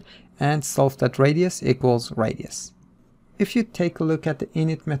location, and self.radius equals radius. If you take a look at the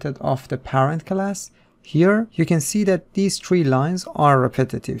init method of the parent class, here you can see that these 3 lines are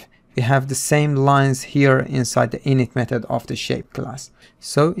repetitive. We have the same lines here inside the init method of the shape class.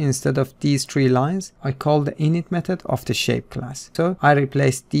 So instead of these 3 lines, I call the init method of the shape class. So I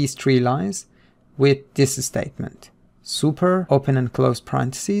replace these 3 lines with this statement: super open and close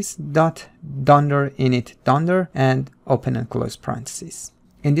parentheses dot dunder init dunder and open and close parentheses.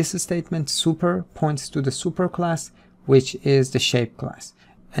 In this statement, super points to the superclass, which is the shape class.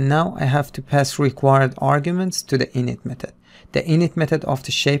 And now I have to pass required arguments to the init method. The init method of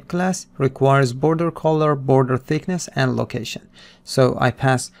the shape class requires border color, border thickness, and location. So I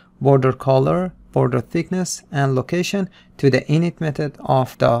pass border color, border thickness, and location to the init method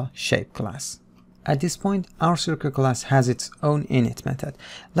of the shape class. At this point, our circle class has its own init method.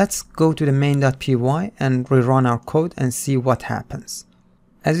 Let's go to the main.py and rerun our code and see what happens.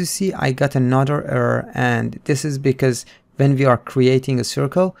 As you see, I got another error, and this is because when we are creating a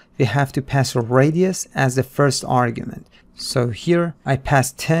circle, we have to pass a radius as the first argument. So here I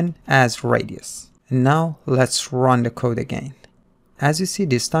passed 10 as radius. And now let's run the code again. As you see,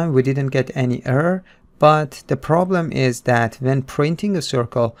 this time we didn't get any error, but the problem is that when printing a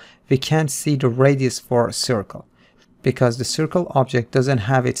circle, we can't see the radius for a circle because the circle object doesn't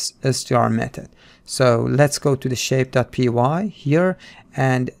have its str method. So let's go to the shape.py here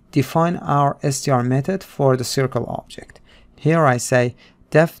and define our str method for the circle object. Here I say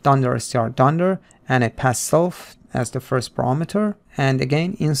def $str dunder and I pass self as the first parameter, and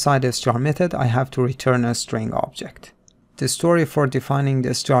again inside the str method I have to return a string object. The story for defining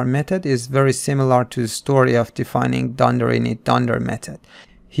the str method is very similar to the story of defining dunder init dunder method.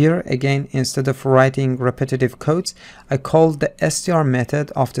 Here again, instead of writing repetitive codes, I call the str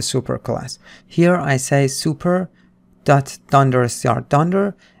method of the superclass. Here I say super.dunder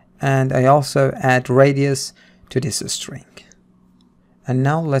dunder, and I also add radius to this string. And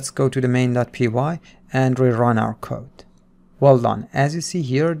now let's go to the main.py and rerun our code. Well done. As you see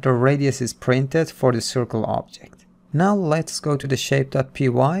here, the radius is printed for the circle object. Now let's go to the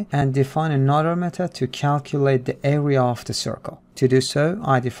shape.py and define another method to calculate the area of the circle. To do so,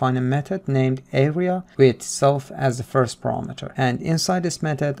 I define a method named area with self as the first parameter. And inside this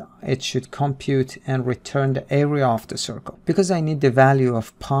method, it should compute and return the area of the circle. Because I need the value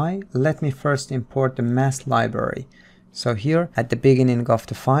of pi, let me first import the mass library. So here at the beginning of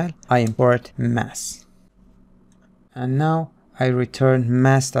the file, I import mass. And now I return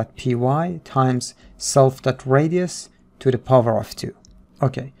mass.py times self.radius to the power of 2.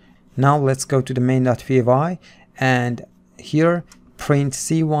 Okay, now let's go to the main.py and here print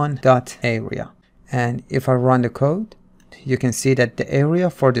c1.area. And if I run the code, you can see that the area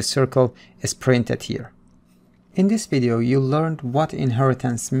for the circle is printed here. In this video, you learned what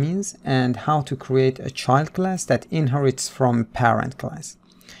inheritance means and how to create a child class that inherits from a parent class.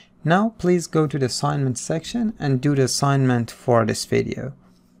 Now please go to the assignment section and do the assignment for this video.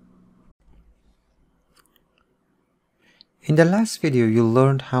 In the last video, you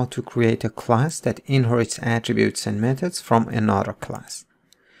learned how to create a class that inherits attributes and methods from another class.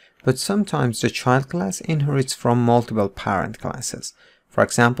 But sometimes the child class inherits from multiple parent classes. For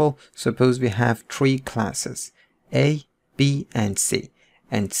example, suppose we have 3 classes, A, B, and C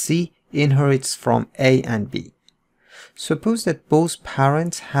inherits from A and B. Suppose that both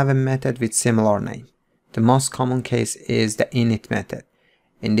parents have a method with similar name. The most common case is the init method.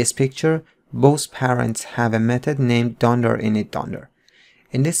 In this picture, both parents have a method named dunder init dunder.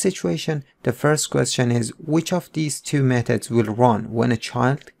 In this situation, the first question is which of these 2 methods will run when a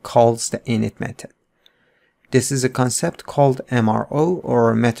child calls the init method. This is a concept called MRO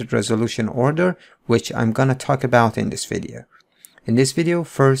or method resolution order, which I'm gonna talk about in this video. In this video,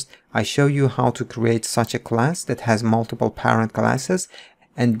 first, I show you how to create such a class that has multiple parent classes,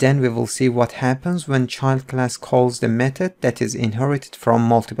 and then we will see what happens when child class calls the method that is inherited from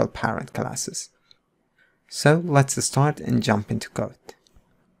multiple parent classes. So let's start and jump into code.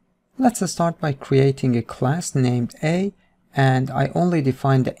 Let's start by creating a class named A, and I only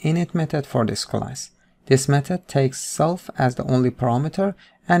define the init method for this class. This method takes self as the only parameter,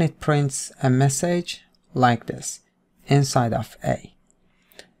 and it prints a message like this inside of A.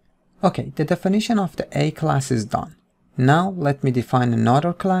 Okay, the definition of the A class is done. Now let me define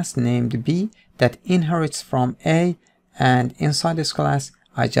another class named B that inherits from A, and inside this class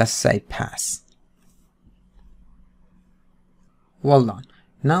I just say pass. Well done.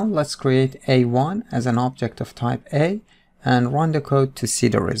 Now let's create A1 as an object of type A and run the code to see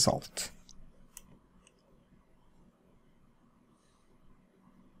the result.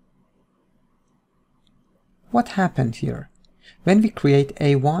 What happened here? When we create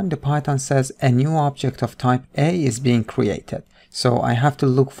A1, the Python says a new object of type A is being created. So I have to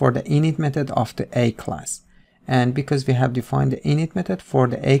look for the init method of the A class. And because we have defined the init method for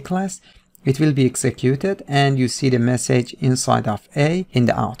the A class, it will be executed and you see the message inside of A in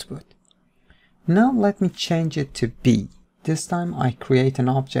the output. Now let me change it to B. This time I create an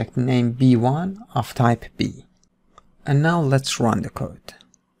object named B1 of type B. And now let's run the code.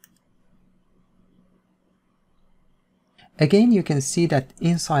 Again, you can see that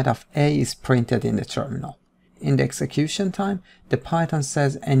inside of A is printed in the terminal. In the execution time, the Python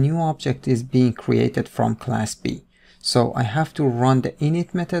says a new object is being created from class B. So I have to run the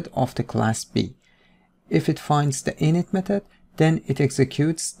init method of the class B. If it finds the init method, then it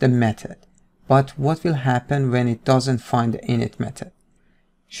executes the method. But what will happen when it doesn't find the init method?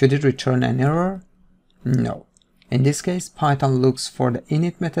 Should it return an error? No. In this case, Python looks for the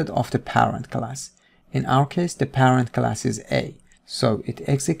init method of the parent class. In our case, the parent class is A, so it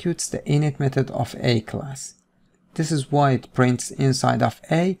executes the init method of A class. This is why it prints inside of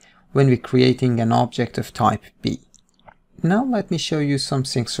A when we're creating an object of type B. Now let me show you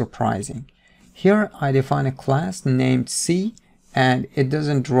something surprising. Here I define a class named C, and it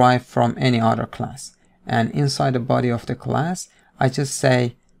doesn't derive from any other class. And inside the body of the class, I just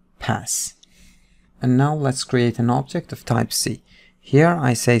say pass. And now let's create an object of type C. Here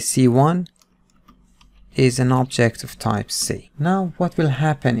I say C1 is an object of type C. Now what will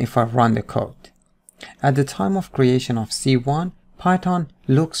happen if I run the code? At the time of creation of C1, Python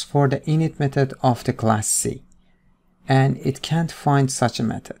looks for the init method of the class C, and it can't find such a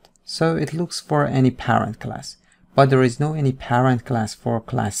method. So it looks for any parent class, but there is no any parent class for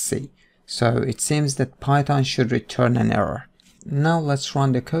class C. So it seems that Python should return an error. Now let's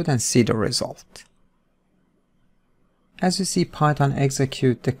run the code and see the result. As you see, Python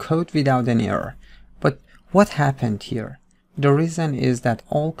execute the code without any error. But what happened here? The reason is that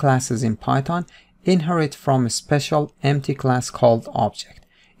all classes in Python inherit from a special empty class called object.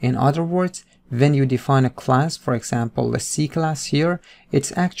 In other words, when you define a class, for example, the C class here,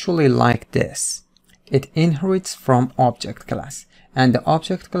 it's actually like this. It inherits from object class, and the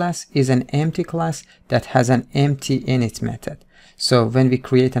object class is an empty class that has an empty init method. So when we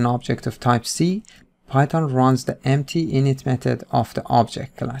create an object of type C, Python runs the empty init method of the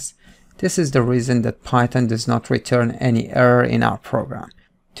object class. This is the reason that Python does not return any error in our program.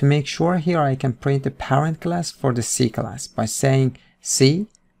 To make sure, here I can print the parent class for the C class by saying C,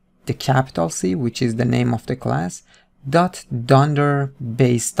 the capital C, which is the name of the class, dot dunder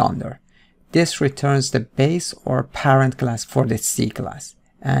base dunder. This returns the base or parent class for the C class.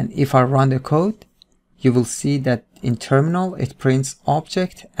 And if I run the code, you will see that in terminal it prints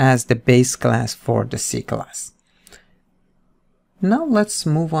object as the base class for the C class. Now let's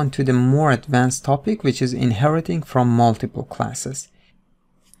move on to the more advanced topic, which is inheriting from multiple classes.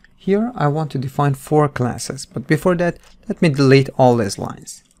 Here I want to define 4 classes, but before that, let me delete all these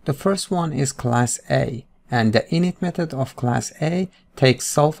lines. The first one is class A, and the init method of class A takes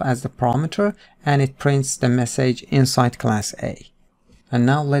self as the parameter, and it prints the message inside class A. And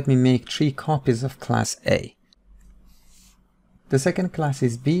now let me make 3 copies of class A. The second class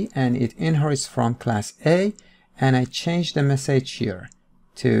is B, and it inherits from class A, and I change the message here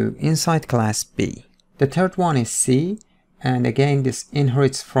to inside class B. The third one is C, and again this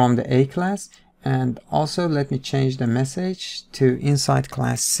inherits from the A class, and also let me change the message to inside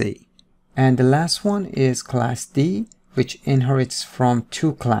class C. And the last one is class D, which inherits from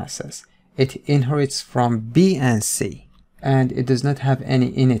 2 classes. It inherits from B and C, and it does not have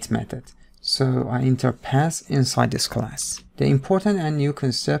any init method. So I enter pass inside this class. The important and new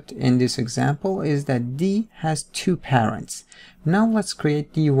concept in this example is that D has 2 parents. Now let's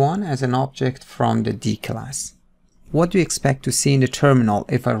create D1 as an object from the D class. What do you expect to see in the terminal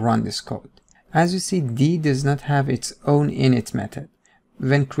if I run this code? As you see, D does not have its own init method.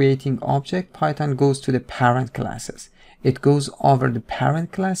 When creating object, Python goes to the parent classes. It goes over the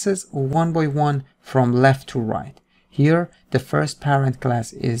parent classes one by one from left to right. Here, the first parent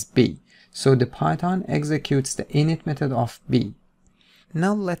class is B. So the Python executes the init method of B.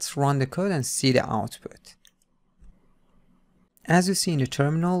 Now let's run the code and see the output. As you see in the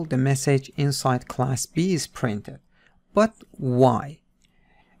terminal, the message inside class B is printed. But why?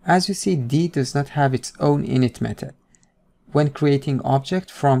 As you see, D does not have its own init method. When creating object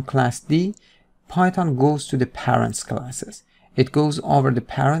from class D, Python goes to the parents classes. It goes over the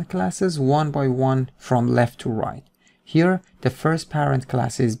parent classes one by one from left to right. Here, the first parent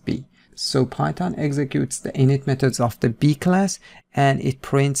class is B. So Python executes the init methods of the B class, and it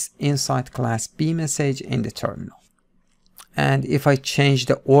prints inside class B message in the terminal. And if I change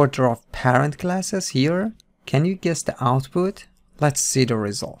the order of parent classes here, can you guess the output? Let's see the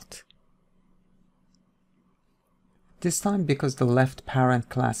result. This time, because the left parent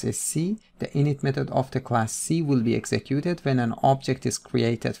class is C, the init method of the class C will be executed when an object is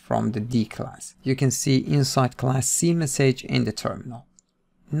created from the D class. You can see inside class C message in the terminal.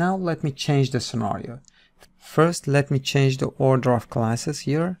 Now let me change the scenario. First, let me change the order of classes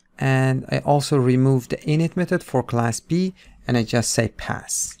here, and I also remove the init method for class B, and I just say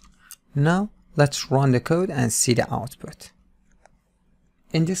pass. Now Let's run the code and see the output.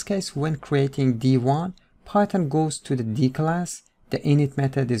 In this case, when creating D1, Python goes to the D class. The init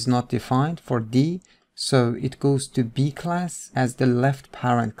method is not defined for D, so it goes to B class as the left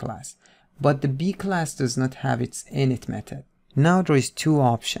parent class. But the B class does not have its init method. Now there is two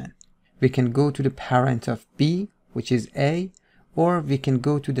options. We can go to the parent of B, which is A, or we can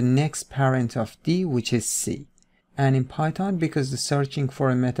go to the next parent of D, which is C. And in Python, because the searching for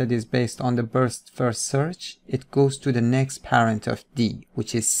a method is based on the first search, it goes to the next parent of D,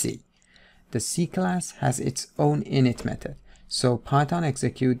 which is C. The C class has its own init method, so Python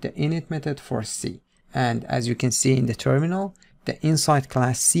executes the init method for C. And as you can see in the terminal, the inside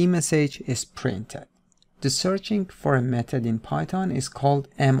class C message is printed. The searching for a method in Python is called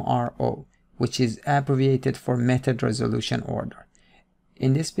MRO, which is abbreviated for Method Resolution Order.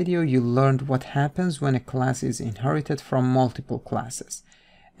 In this video, you learned what happens when a class is inherited from multiple classes.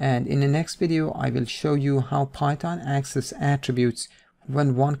 And in the next video, I will show you how Python accesses attributes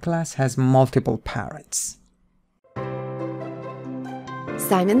when one class has multiple parents.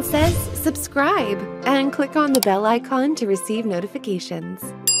 Simon Says subscribe and click on the bell icon to receive notifications.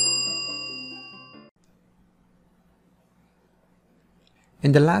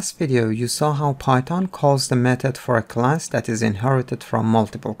 In the last video, you saw how Python calls the method for a class that is inherited from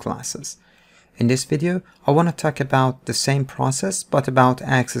multiple classes. In this video, I want to talk about the same process but about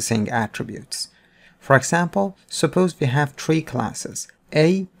accessing attributes. For example, suppose we have three classes,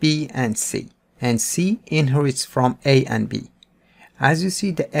 A, B, and C C inherits from A and B. As you see,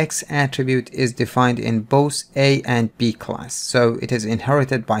 the X attribute is defined in both A and B class, so it is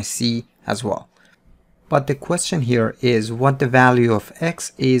inherited by C as well. But the question here is what the value of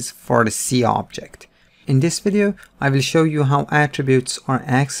X is for the C object. In this video, I will show you how attributes are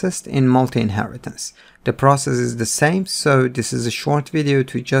accessed in multi-inheritance. The process is the same, so this is a short video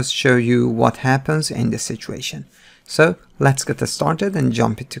to just show you what happens in this situation. So let's get started and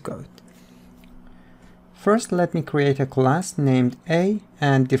jump into code. First, let me create a class named A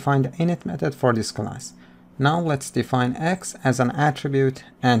and define the init method for this class. Now let's define X as an attribute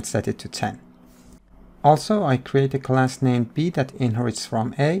and set it to 10. Also, I create a class named B that inherits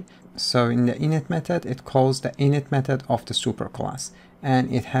from A, so in the init method it calls the init method of the superclass,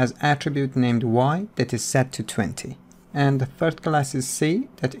 and it has attribute named Y that is set to 20. And the third class is C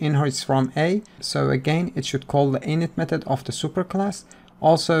that inherits from A, so again it should call the init method of the superclass.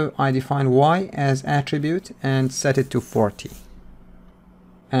 Also, I define Y as attribute and set it to 40.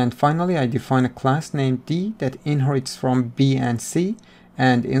 And finally, I define a class named D that inherits from B and C,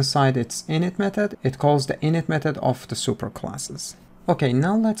 and inside its init method, it calls the init method of the superclasses. Okay,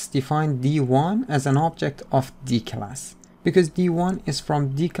 now let's define D1 as an object of D class. Because D1 is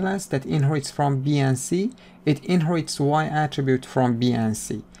from D class that inherits from B and C, it inherits Y attribute from B and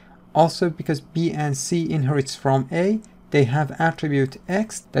C. Also, because B and C inherits from A, they have attribute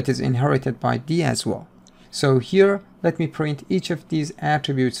X that is inherited by D as well. So here, let me print each of these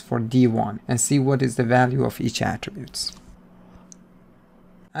attributes for D1 and see what is the value of each attribute.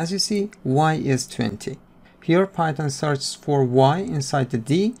 As you see, Y is 20. Here Python searches for Y inside the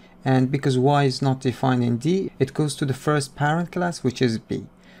D, and because Y is not defined in D, it goes to the first parent class, which is B.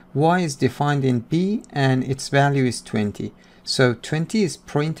 Y is defined in B and its value is 20. So 20 is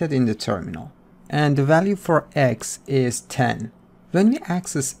printed in the terminal. And the value for X is 10. When we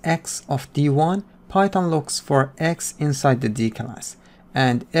access X of D1, Python looks for X inside the D class.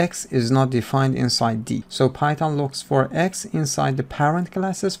 And X is not defined inside D. So Python looks for X inside the parent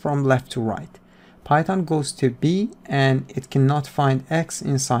classes from left to right. Python goes to B and it cannot find X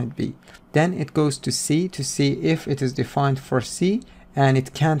inside B. Then it goes to C to see if it is defined for C, and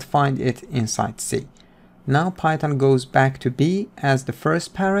it can't find it inside C. Now Python goes back to B as the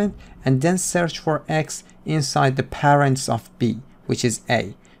first parent and then search for X inside the parents of B, which is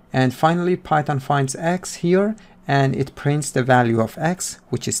A. And finally Python finds X here and it prints the value of X,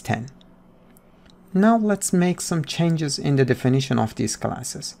 which is 10. Now let's make some changes in the definition of these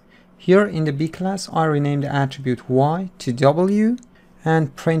classes. Here in the B class, I rename the attribute Y to W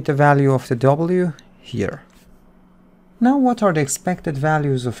and print the value of the W here. Now what are the expected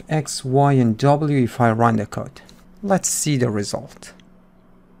values of X, Y, and W if I run the code? Let's see the result.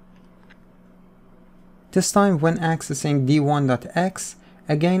 This time when accessing d1.x,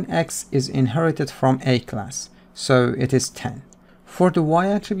 again X is inherited from A class, so it is 10. For the Y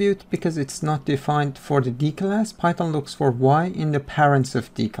attribute, because it's not defined for the D class, Python looks for Y in the parents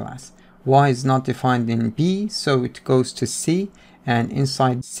of D class. Y is not defined in B, so it goes to C, and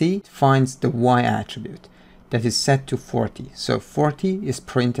inside C it finds the Y attribute that is set to 40. So 40 is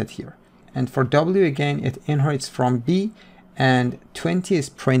printed here. And for W again, it inherits from B, and 20 is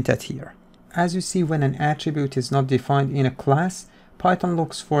printed here. as you see, when an attribute is not defined in a class, Python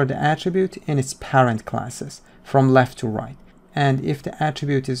looks for the attribute in its parent classes from left to right. And if the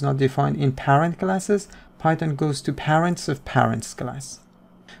attribute is not defined in parent classes, Python goes to parents of parents class.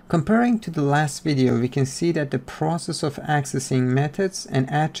 Comparing to the last video, we can see that the process of accessing methods and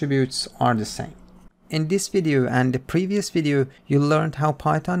attributes are the same. In this video and the previous video, you learned how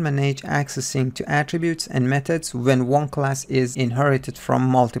Python manages accessing to attributes and methods when one class is inherited from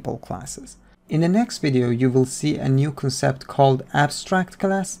multiple classes. In the next video, you will see a new concept called abstract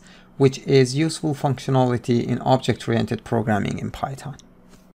class, which is useful functionality in object-oriented programming in Python.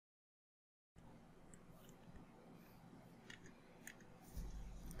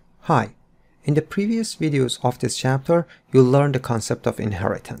 Hi, in the previous videos of this chapter, you learned the concept of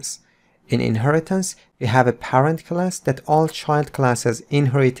inheritance. In inheritance, we have a parent class that all child classes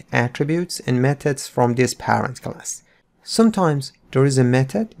inherit attributes and methods from this parent class. Sometimes there is a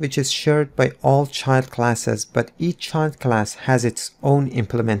method which is shared by all child classes, but each child class has its own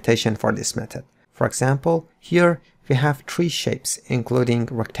implementation for this method. For example, here we have three shapes, including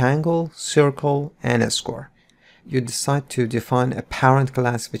rectangle, circle, and a square. You decide to define a parent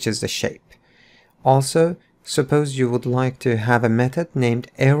class, which is the shape. Also, suppose you would like to have a method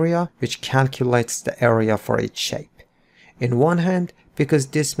named area, which calculates the area for each shape. In one hand, because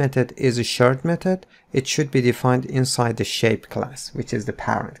this method is a shared method, it should be defined inside the shape class, which is the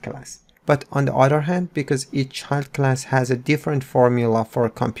parent class. But on the other hand, because each child class has a different formula for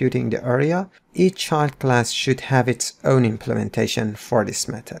computing the area, each child class should have its own implementation for this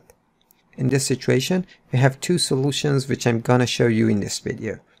method. In this situation, we have two solutions which I'm gonna show you in this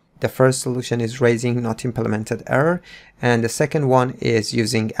video. The first solution is raising not implemented error, and the second one is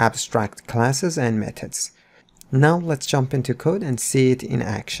using abstract classes and methods. Now let's jump into code and see it in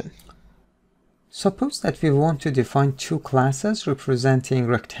action. Suppose that we want to define two classes representing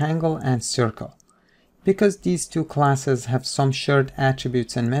rectangle and circle. Because these two classes have some shared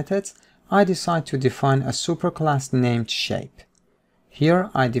attributes and methods, I decide to define a superclass named shape. Here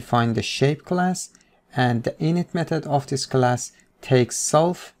I define the shape class, and the init method of this class takes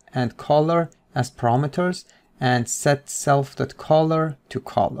self and color as parameters and set self.color to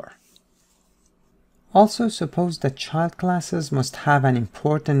color. Also, suppose that child classes must have an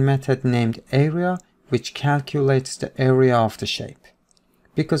important method named area, which calculates the area of the shape.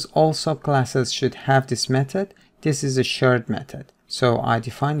 Because all subclasses should have this method, this is a shared method. So I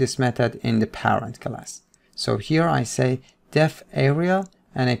define this method in the parent class. So here I say def area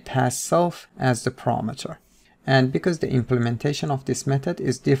and I pass self as the parameter. And because the implementation of this method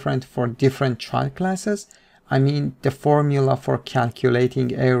is different for different child classes, I mean the formula for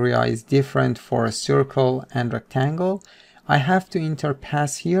calculating area is different for a circle and rectangle, I have to enter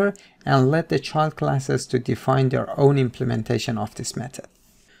pass here and let the child classes to define their own implementation of this method.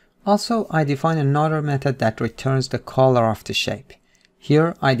 Also, I define another method that returns the color of the shape.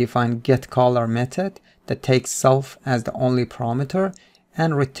 Here I define getColor method that takes self as the only parameter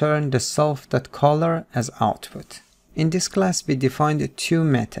and return the self.color as output. In this class we defined two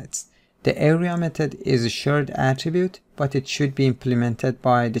methods. The area method is a shared attribute, but it should be implemented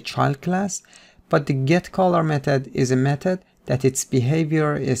by the child class. But the getColor method is a method that its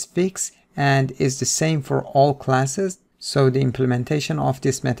behavior is fixed and is the same for all classes, so the implementation of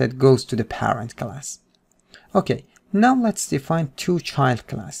this method goes to the parent class. Okay, now let's define two child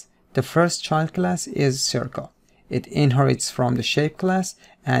class. The first child class is circle. It inherits from the shape class,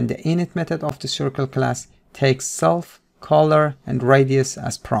 and the init method of the circle class takes self, color, and radius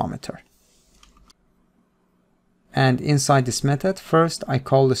as parameter. And inside this method, first I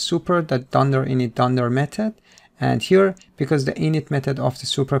call the super.dunder_init_dunder method, and here, because the init method of the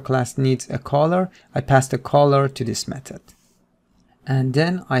super class needs a color, I pass the color to this method. And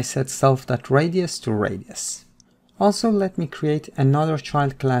then I set self.radius to radius. Also, let me create another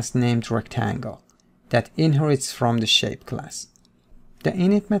child class named rectangle that inherits from the shape class. The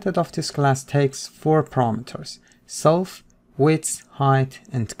init method of this class takes four parameters: self, width, height,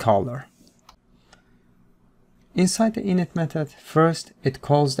 and color. Inside the init method, first it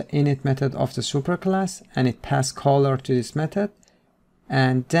calls the init method of the superclass and it passes color to this method,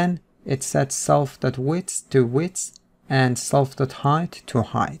 and then it sets self.width to width and self.height to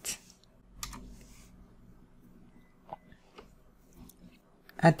height.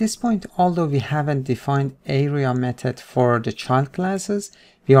 At this point, although we haven't defined area method for the child classes,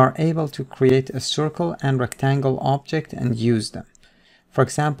 we are able to create a circle and rectangle object and use them. For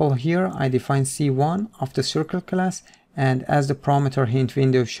example, here I define C1 of the circle class, and as the parameter hint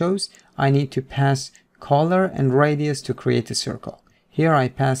window shows, I need to pass color and radius to create a circle. Here I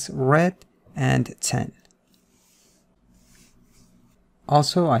pass red and 10.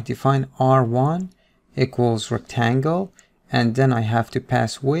 Also, I define R1 equals rectangle, and then I have to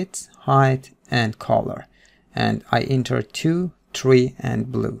pass width, height, and color. And I enter 2, 3,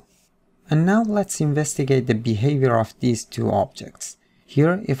 and blue. And now let's investigate the behavior of these two objects.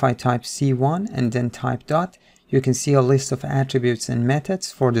 Here, if I type C1 and then type dot, you can see a list of attributes and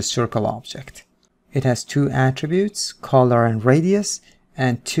methods for the circle object. It has two attributes, color and radius,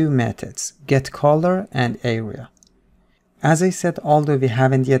 and two methods, getColor and area. As I said, although we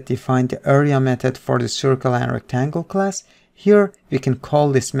haven't yet defined the area method for the circle and rectangle class, here we can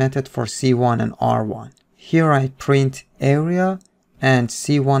call this method for C1 and R1. Here I print area and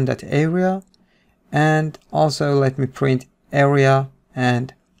C1.area, and also let me print area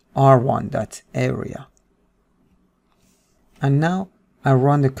and R1.area. And now I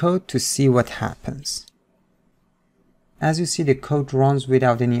run the code to see what happens. As you see, the code runs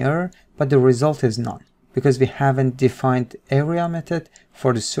without any error, but the result is none, because we haven't defined the area method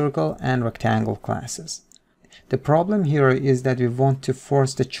for the circle and rectangle classes. The problem here is that we want to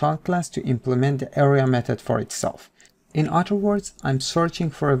force the child class to implement the area method for itself. In other words, I'm searching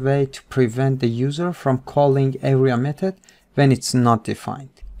for a way to prevent the user from calling area method when it's not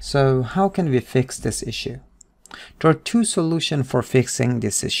defined. So how can we fix this issue? There are two solutions for fixing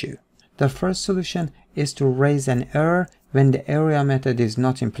this issue. The first solution is to raise an error when the area method is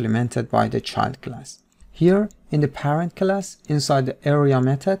not implemented by the child class. Here, in the parent class, inside the area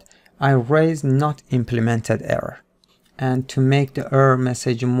method, I raise not implemented error. And to make the error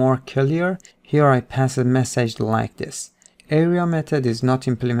message more clear, here I pass a message like this. Area method is not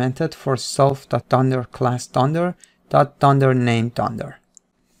implemented for self.dunder class dunder name dunder.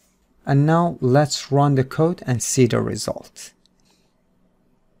 And now let's run the code and see the result.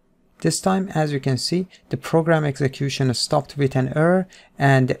 This time, as you can see, the program execution stopped with an error,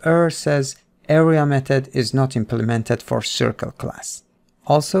 and the error says area method is not implemented for circle class.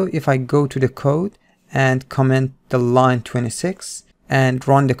 Also, if I go to the code and comment the line 26 and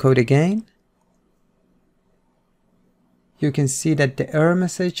run the code again, you can see that the error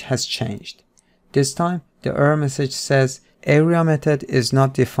message has changed. This time, the error message says area method is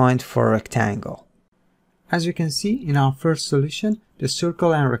not defined for rectangle. As you can see, in our first solution, the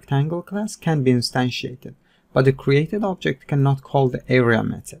circle and rectangle class can be instantiated, but the created object cannot call the area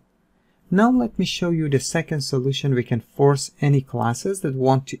method. Now let me show you the second solution. We can force any classes that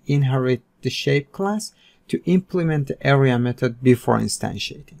want to inherit the shape class to implement the area method before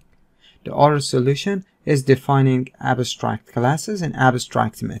instantiating. The other solution is defining abstract classes and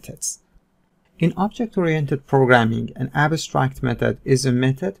abstract methods. In object-oriented programming, an abstract method is a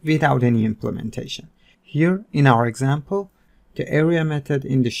method without any implementation. Here, in our example, the area method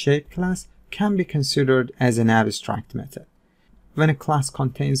in the shape class can be considered as an abstract method. When a class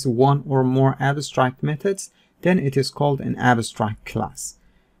contains one or more abstract methods, then it is called an abstract class.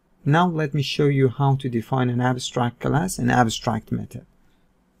 Now let me show you how to define an abstract class and abstract method.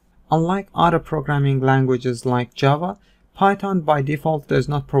 Unlike other programming languages like Java, Python by default does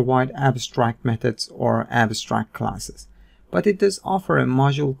not provide abstract methods or abstract classes, but it does offer a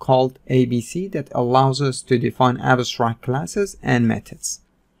module called ABC that allows us to define abstract classes and methods.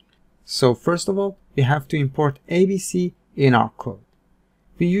 So first of all, we have to import ABC in our code.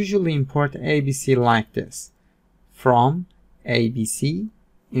 We usually import ABC like this. From ABC,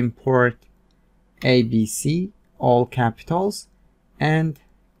 import ABC, all capitals, and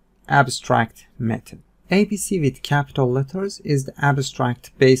abstract method. ABC with capital letters is the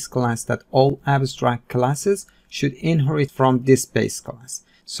abstract base class that all abstract classes should inherit from this base class.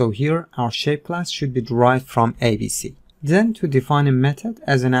 So here our shape class should be derived from ABC. Then to define a method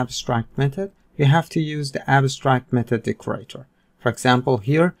as an abstract method, we have to use the abstract method decorator. For example,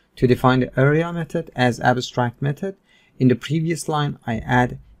 here to define the area method as abstract method, in the previous line I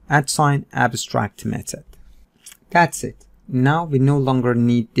add @abstract method. That's it. Now we no longer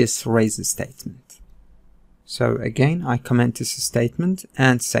need this raise statement. So again, I comment this statement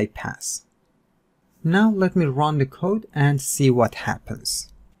and say pass. Now let me run the code and see what happens.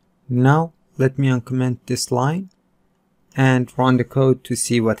 Now let me uncomment this line and run the code to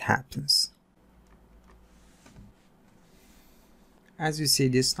see what happens. As you see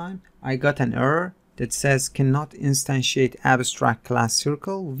this time, I got an error that says cannot instantiate abstract class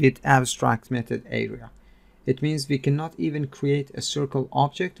circle with abstract method area. It means we cannot even create a circle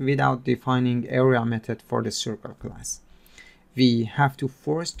object without defining area method for the circle class. We have to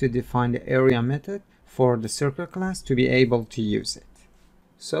force to define the area method for the circle class to be able to use it.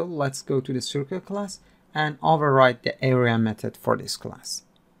 So let's go to the circle class and override the area method for this class.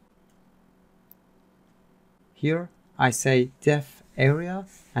 Here I say def area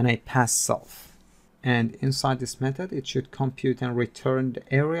and I pass self. And inside this method, it should compute and return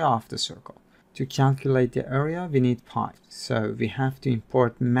the area of the circle. To calculate the area, we need pi. So we have to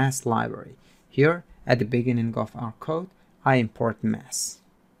import mass library. Here, at the beginning of our code, I import mass.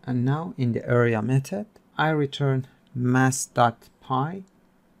 And now in the area method, I return mass.pi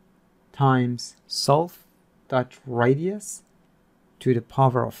times self.radius to the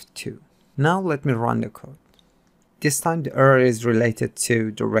power of 2. Now let me run the code. This time the error is related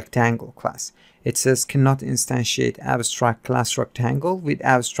to the rectangle class. It says cannot instantiate abstract class rectangle with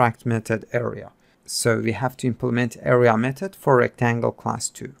abstract method area. So we have to implement area method for rectangle class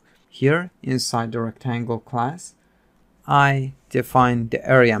too. Here inside the rectangle class, I define the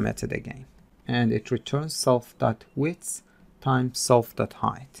area method again, and it returns self.width times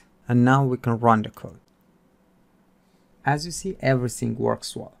self.height. And now we can run the code. As you see, everything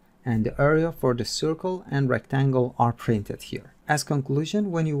works well, and the area for the circle and rectangle are printed here. As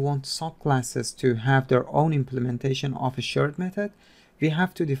conclusion, when you want subclasses to have their own implementation of a shared method, we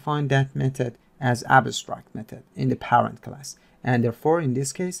have to define that method as abstract method in the parent class, and therefore in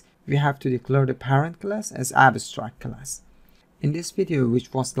this case we have to declare the parent class as abstract class. In this video,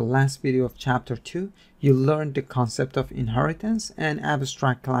 which was the last video of chapter 2, you learned the concept of inheritance and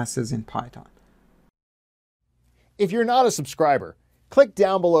abstract classes in Python. If you're not a subscriber, click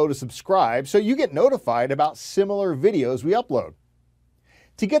down below to subscribe so you get notified about similar videos we upload.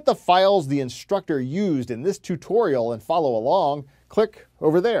 To get the files the instructor used in this tutorial and follow along, click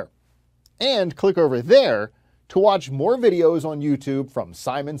over there. And click over there to watch more videos on YouTube from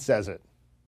Simon Says It.